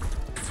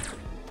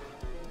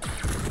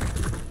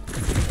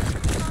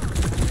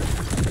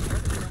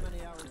 How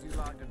many hours you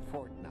logged in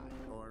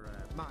Fortnite or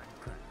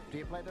Minecraft? Do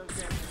you play those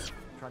games?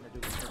 I'm trying to do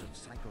a sort of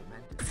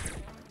psychomantic.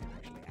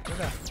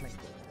 Actually,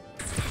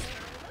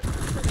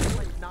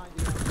 played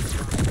 90 hours.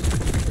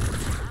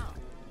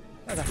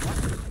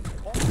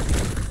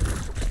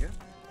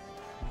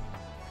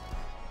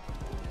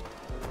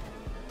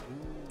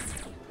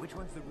 Which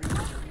one's the real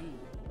me?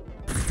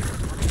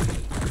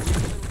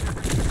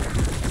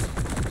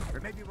 Or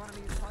maybe one of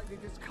me is slightly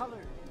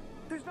discolored.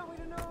 There's no way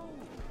to know.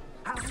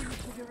 How will you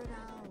figure it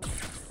out?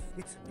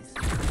 It's a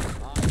mystery.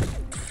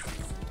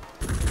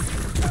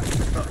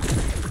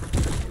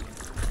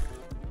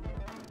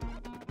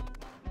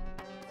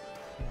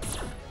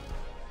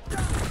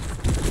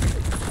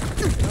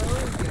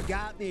 Oh, you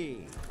got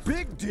me.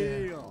 Big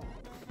deal.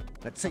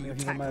 Let's say you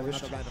tackle another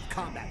round of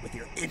combat with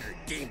your inner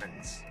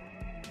demons.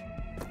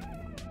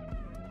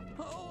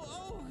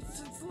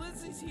 Since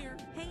Lizzie's here.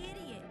 Hey,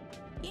 idiot.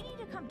 You need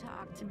to come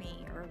talk to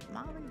me, or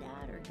Mom and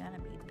Dad are gonna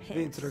be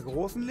Wen, pissed. zu der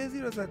großen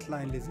Lizzie oder zu der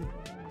kleinen Lizzie?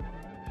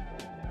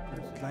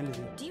 Zur kleinen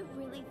Lizzie. Do you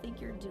really think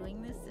you're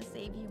doing this to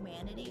save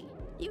humanity?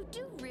 You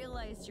do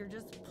realize you're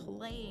just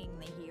playing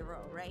the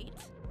hero, right?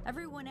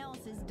 Everyone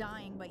else is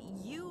dying, but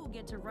you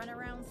get to run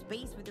around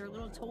space with your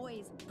little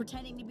toys,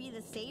 pretending to be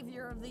the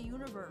savior of the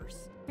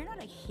universe. You're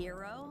not a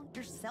hero,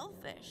 you're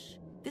selfish.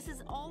 This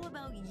is all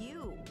about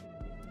you.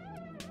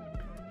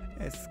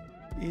 Es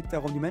geht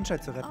darum, die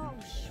Menschheit zu retten. Oh,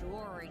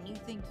 sure, and you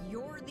think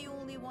you're the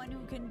only one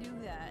who can do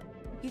that.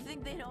 You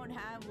think they don't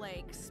have,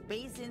 like,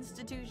 space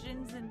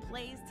institutions in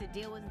place to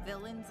deal with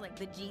villains like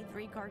the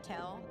G3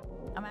 Kartell?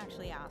 I'm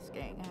actually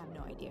asking. I have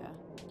no idea.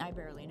 I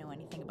barely know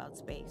anything about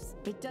space.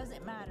 It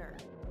doesn't matter.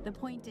 The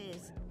point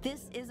is,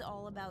 this is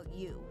all about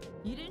you.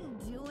 You didn't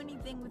do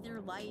anything with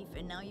your life,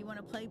 and now you want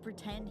to play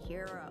pretend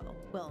hero.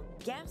 Well,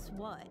 guess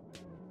what?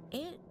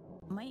 It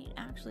might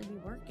actually be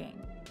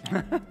working.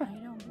 I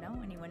don't know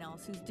anyone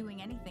else who's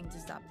doing anything to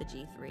stop the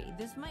G3.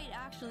 This might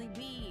actually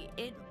be,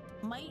 it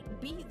might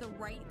be the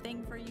right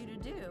thing for you to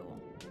do.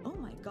 Oh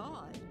my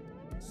god.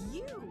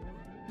 You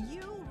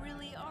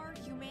really are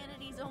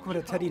humanity's only Guck mal,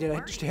 der Teddy, der da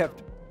hinten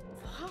stirbt.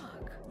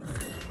 Fuck.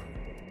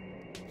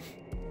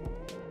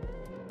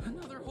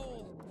 Another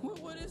hole.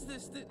 What is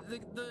this? The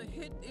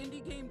hit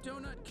indie game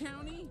Donut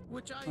County,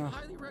 which I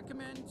highly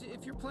recommend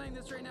if you're playing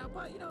this right now.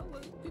 But you know,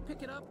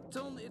 pick it up.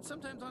 It's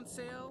sometimes on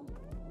sale.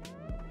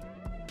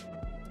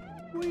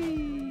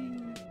 Hui.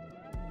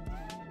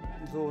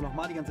 So,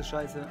 nochmal die ganze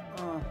Scheiße.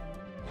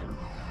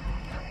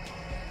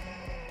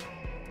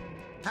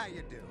 How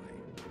you doing?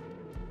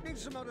 Need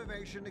some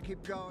motivation to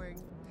keep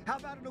going? How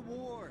about an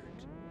award?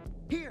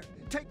 Here,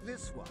 take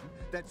this one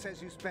that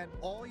says you spent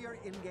all your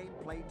in-game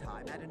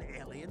playtime at an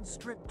alien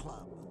strip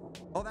club.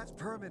 Oh, that's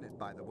permanent,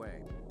 by the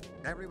way.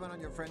 Everyone on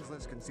your friends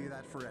list can see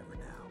that forever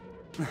now.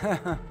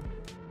 How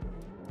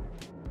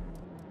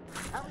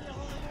are you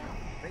holding up?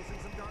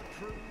 Facing some dark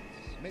truths?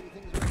 Maybe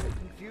things are a little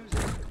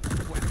confusing?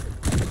 Well,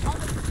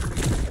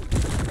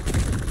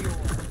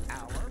 you're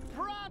our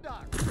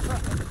product!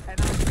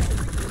 And I'm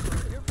helping you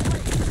earn your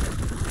place.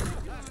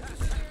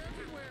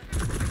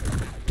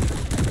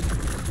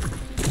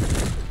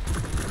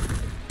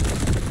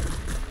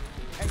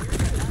 Hey,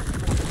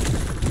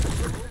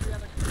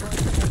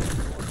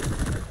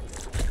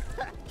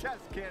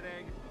 just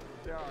kidding.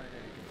 There aren't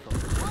any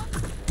controls.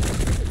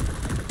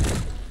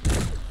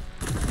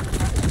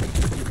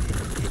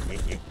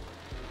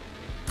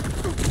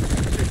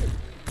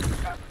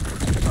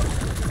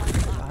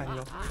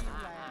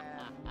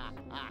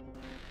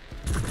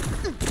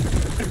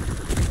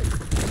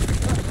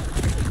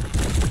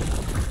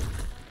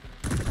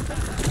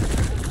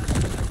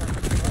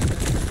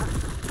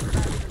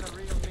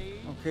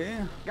 Okay.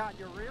 God,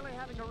 you're really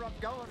having a rough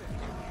go of it.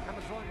 How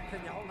much longer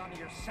can you hold on to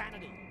your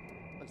sanity?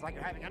 Looks like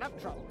you're having enough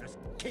trouble just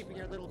keeping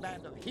your little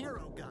band of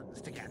hero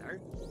guns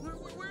together.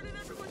 Where did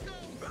everyone go?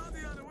 Bounty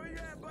Hunter, where you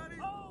at, buddy?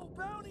 Oh,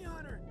 Bounty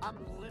Hunter! I'm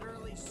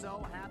literally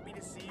so happy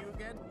to see you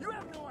again. You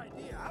have no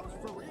idea. I was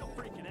for real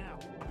freaking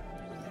out.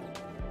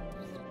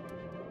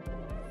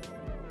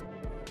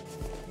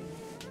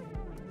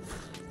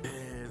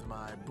 There's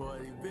my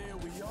buddy. There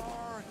we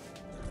are.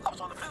 I was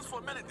on the fence for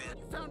a minute there.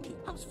 You found me.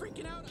 I was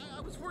freaking out.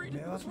 I was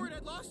worried. I was worried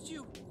I'd lost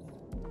you.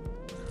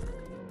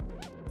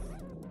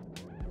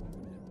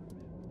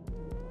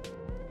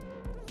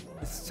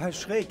 Das ist halt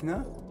schräg,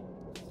 ne?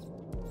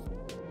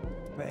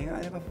 Aber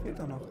eine Waffe fehlt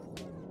doch noch.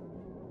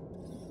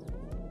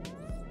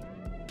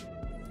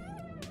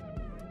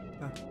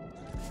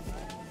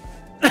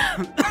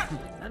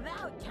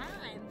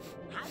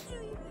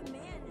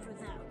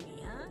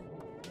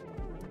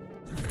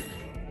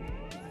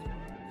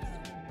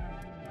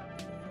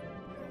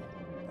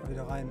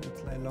 wieder rein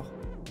ins kleine Loch.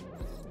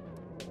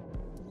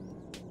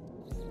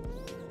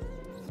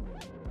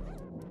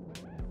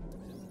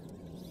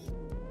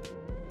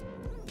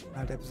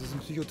 Alter, das ist ein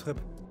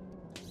Psychotrip.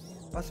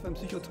 Was für ein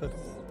Psychotrip.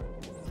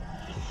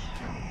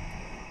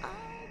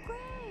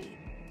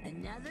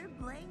 Another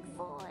blank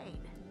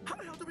void. How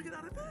the hell do we get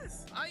out of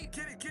this?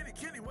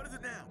 Kenny, what is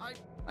it now?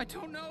 I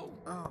don't know.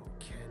 Oh,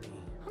 Kenny.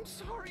 I'm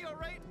sorry, all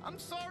right? I'm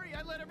sorry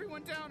I let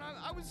everyone down.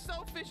 I was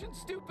selfish and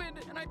stupid,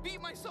 and I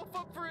beat myself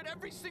up for it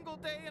every single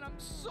day, and I'm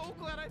so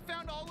glad I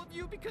found all of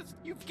you because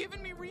you've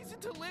given me reason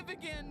to live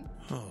again.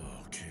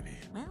 Oh, Kenny.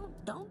 Well,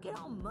 don't get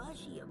all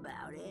mushy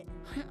about it.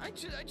 I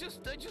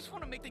just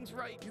want to make things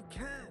right. You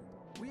can.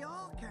 We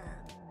all can.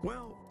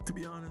 Well, to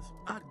be honest,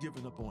 I'd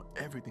given up on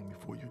everything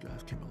before you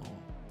guys came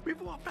along.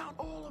 Before I found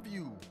all of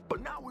you.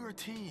 But now we're a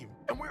team,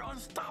 and we're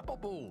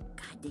unstoppable.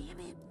 God damn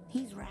it.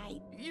 He's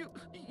right. You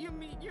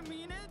mean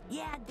it?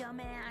 Yeah,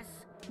 dumbass.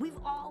 We've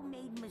all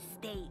made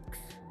mistakes.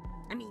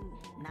 I mean,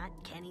 not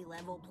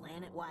Kenny-level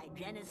planet-wide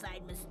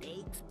genocide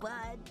mistakes,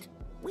 but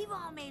we've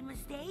all made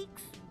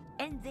mistakes.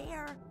 And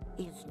there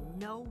is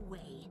no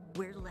way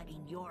we're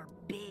letting your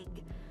big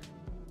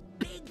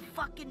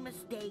fucking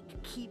mistake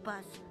keep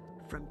us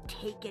from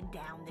taking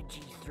down the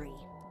G3.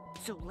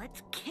 So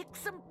let's kick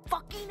some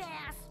fucking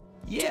ass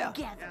together.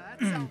 Yeah, that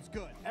sounds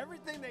good.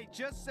 Everything they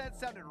just said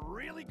sounded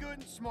really good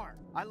and smart.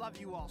 I love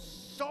you all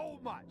so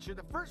much. You're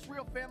the first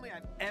real family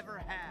I've ever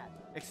had.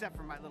 Except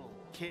for my little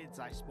kids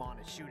I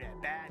spawned to shoot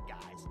at bad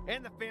guys.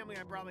 And the family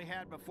I probably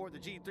had before the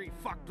G3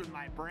 fucked with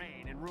my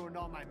brain and ruined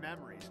all my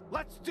memories.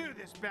 Let's do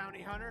this,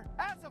 bounty hunter,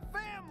 as a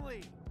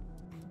family!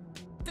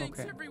 Thanks,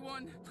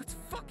 everyone. Let's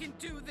fucking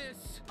do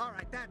this. All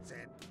right, that's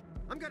it.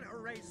 I'm gonna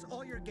erase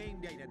all your game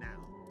data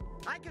now.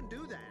 I can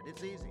do that.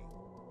 It's easy.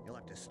 You'll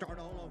have to start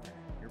all over.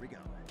 Here we go.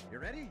 You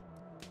ready?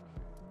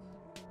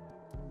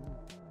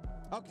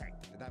 Okay,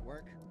 did that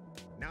work?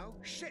 No?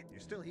 Shit,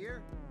 you're still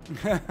here?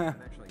 I don't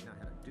actually know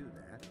how to do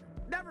that.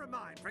 Never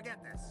mind,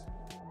 forget this.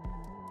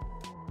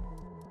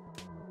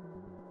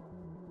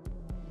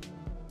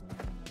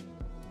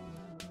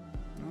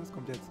 Na, was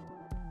kommt jetzt?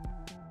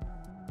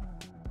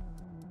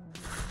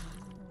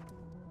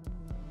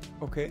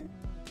 Okay.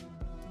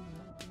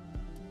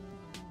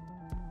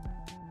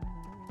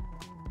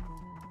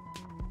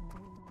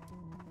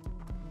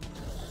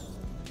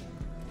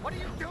 What are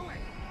you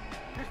doing?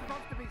 You're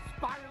supposed to be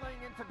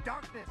spiraling into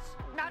darkness,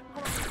 not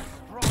growing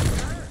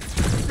stronger.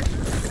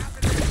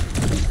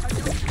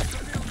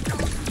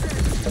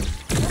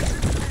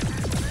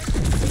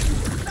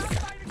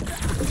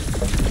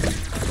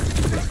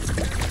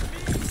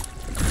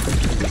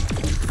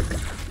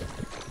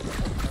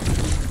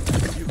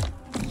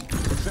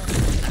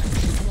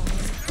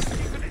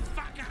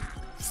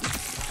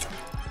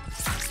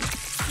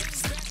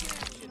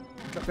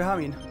 Ich glaube, wir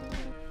haben ihn.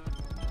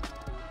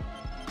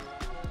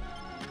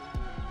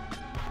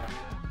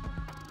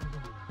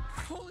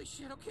 Holy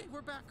shit, okay,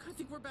 we're back. I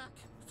think we're back.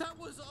 That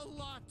was a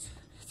lot.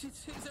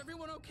 Is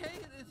everyone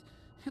okay?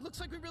 It looks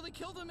like we really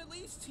killed him at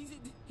least.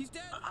 He's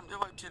dead. I'm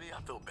Kenny,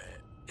 I feel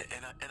bad.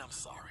 And I'm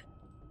sorry.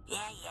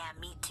 Yeah,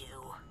 me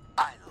too.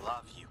 I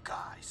love you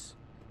guys.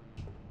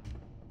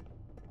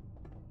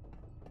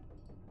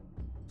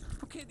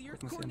 Okay, the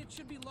Earth coordinates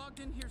should be logged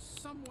in here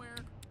somewhere.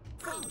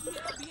 Fuck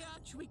yeah,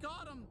 biatch, we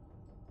got him.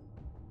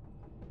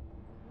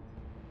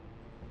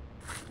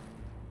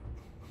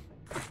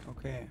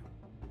 Okay.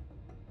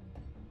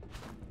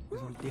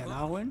 Müssen wir DNA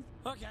holen?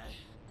 Okay.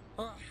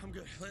 Alright, I'm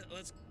good.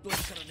 Let's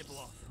cut a nipple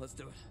off. Let's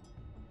do it.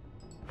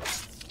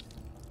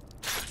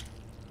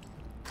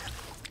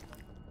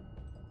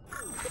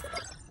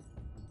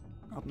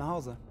 Ab nach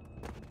Hause.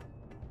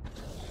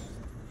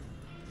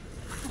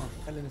 Oh,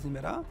 Ellen ist nicht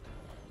mehr da.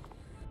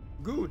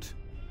 Gut.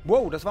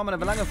 Wow, das war mal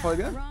eine lange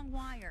Folge. Wrong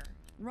wire.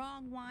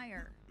 Wrong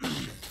wire.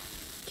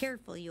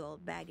 Careful, you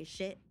old bag of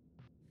shit.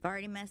 You've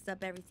already messed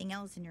up everything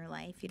else in your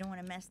life. You don't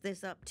want to mess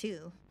this up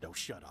too. Don't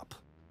shut up.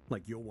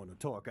 Like you'll want to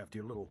talk after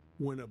your little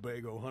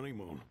Winnebago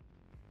honeymoon.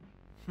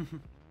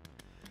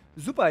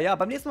 Super, ja,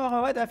 beim nächsten Mal machen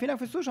wir weiter. Vielen Dank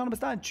fürs Zuschauen und bis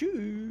dahin.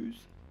 Tschüss.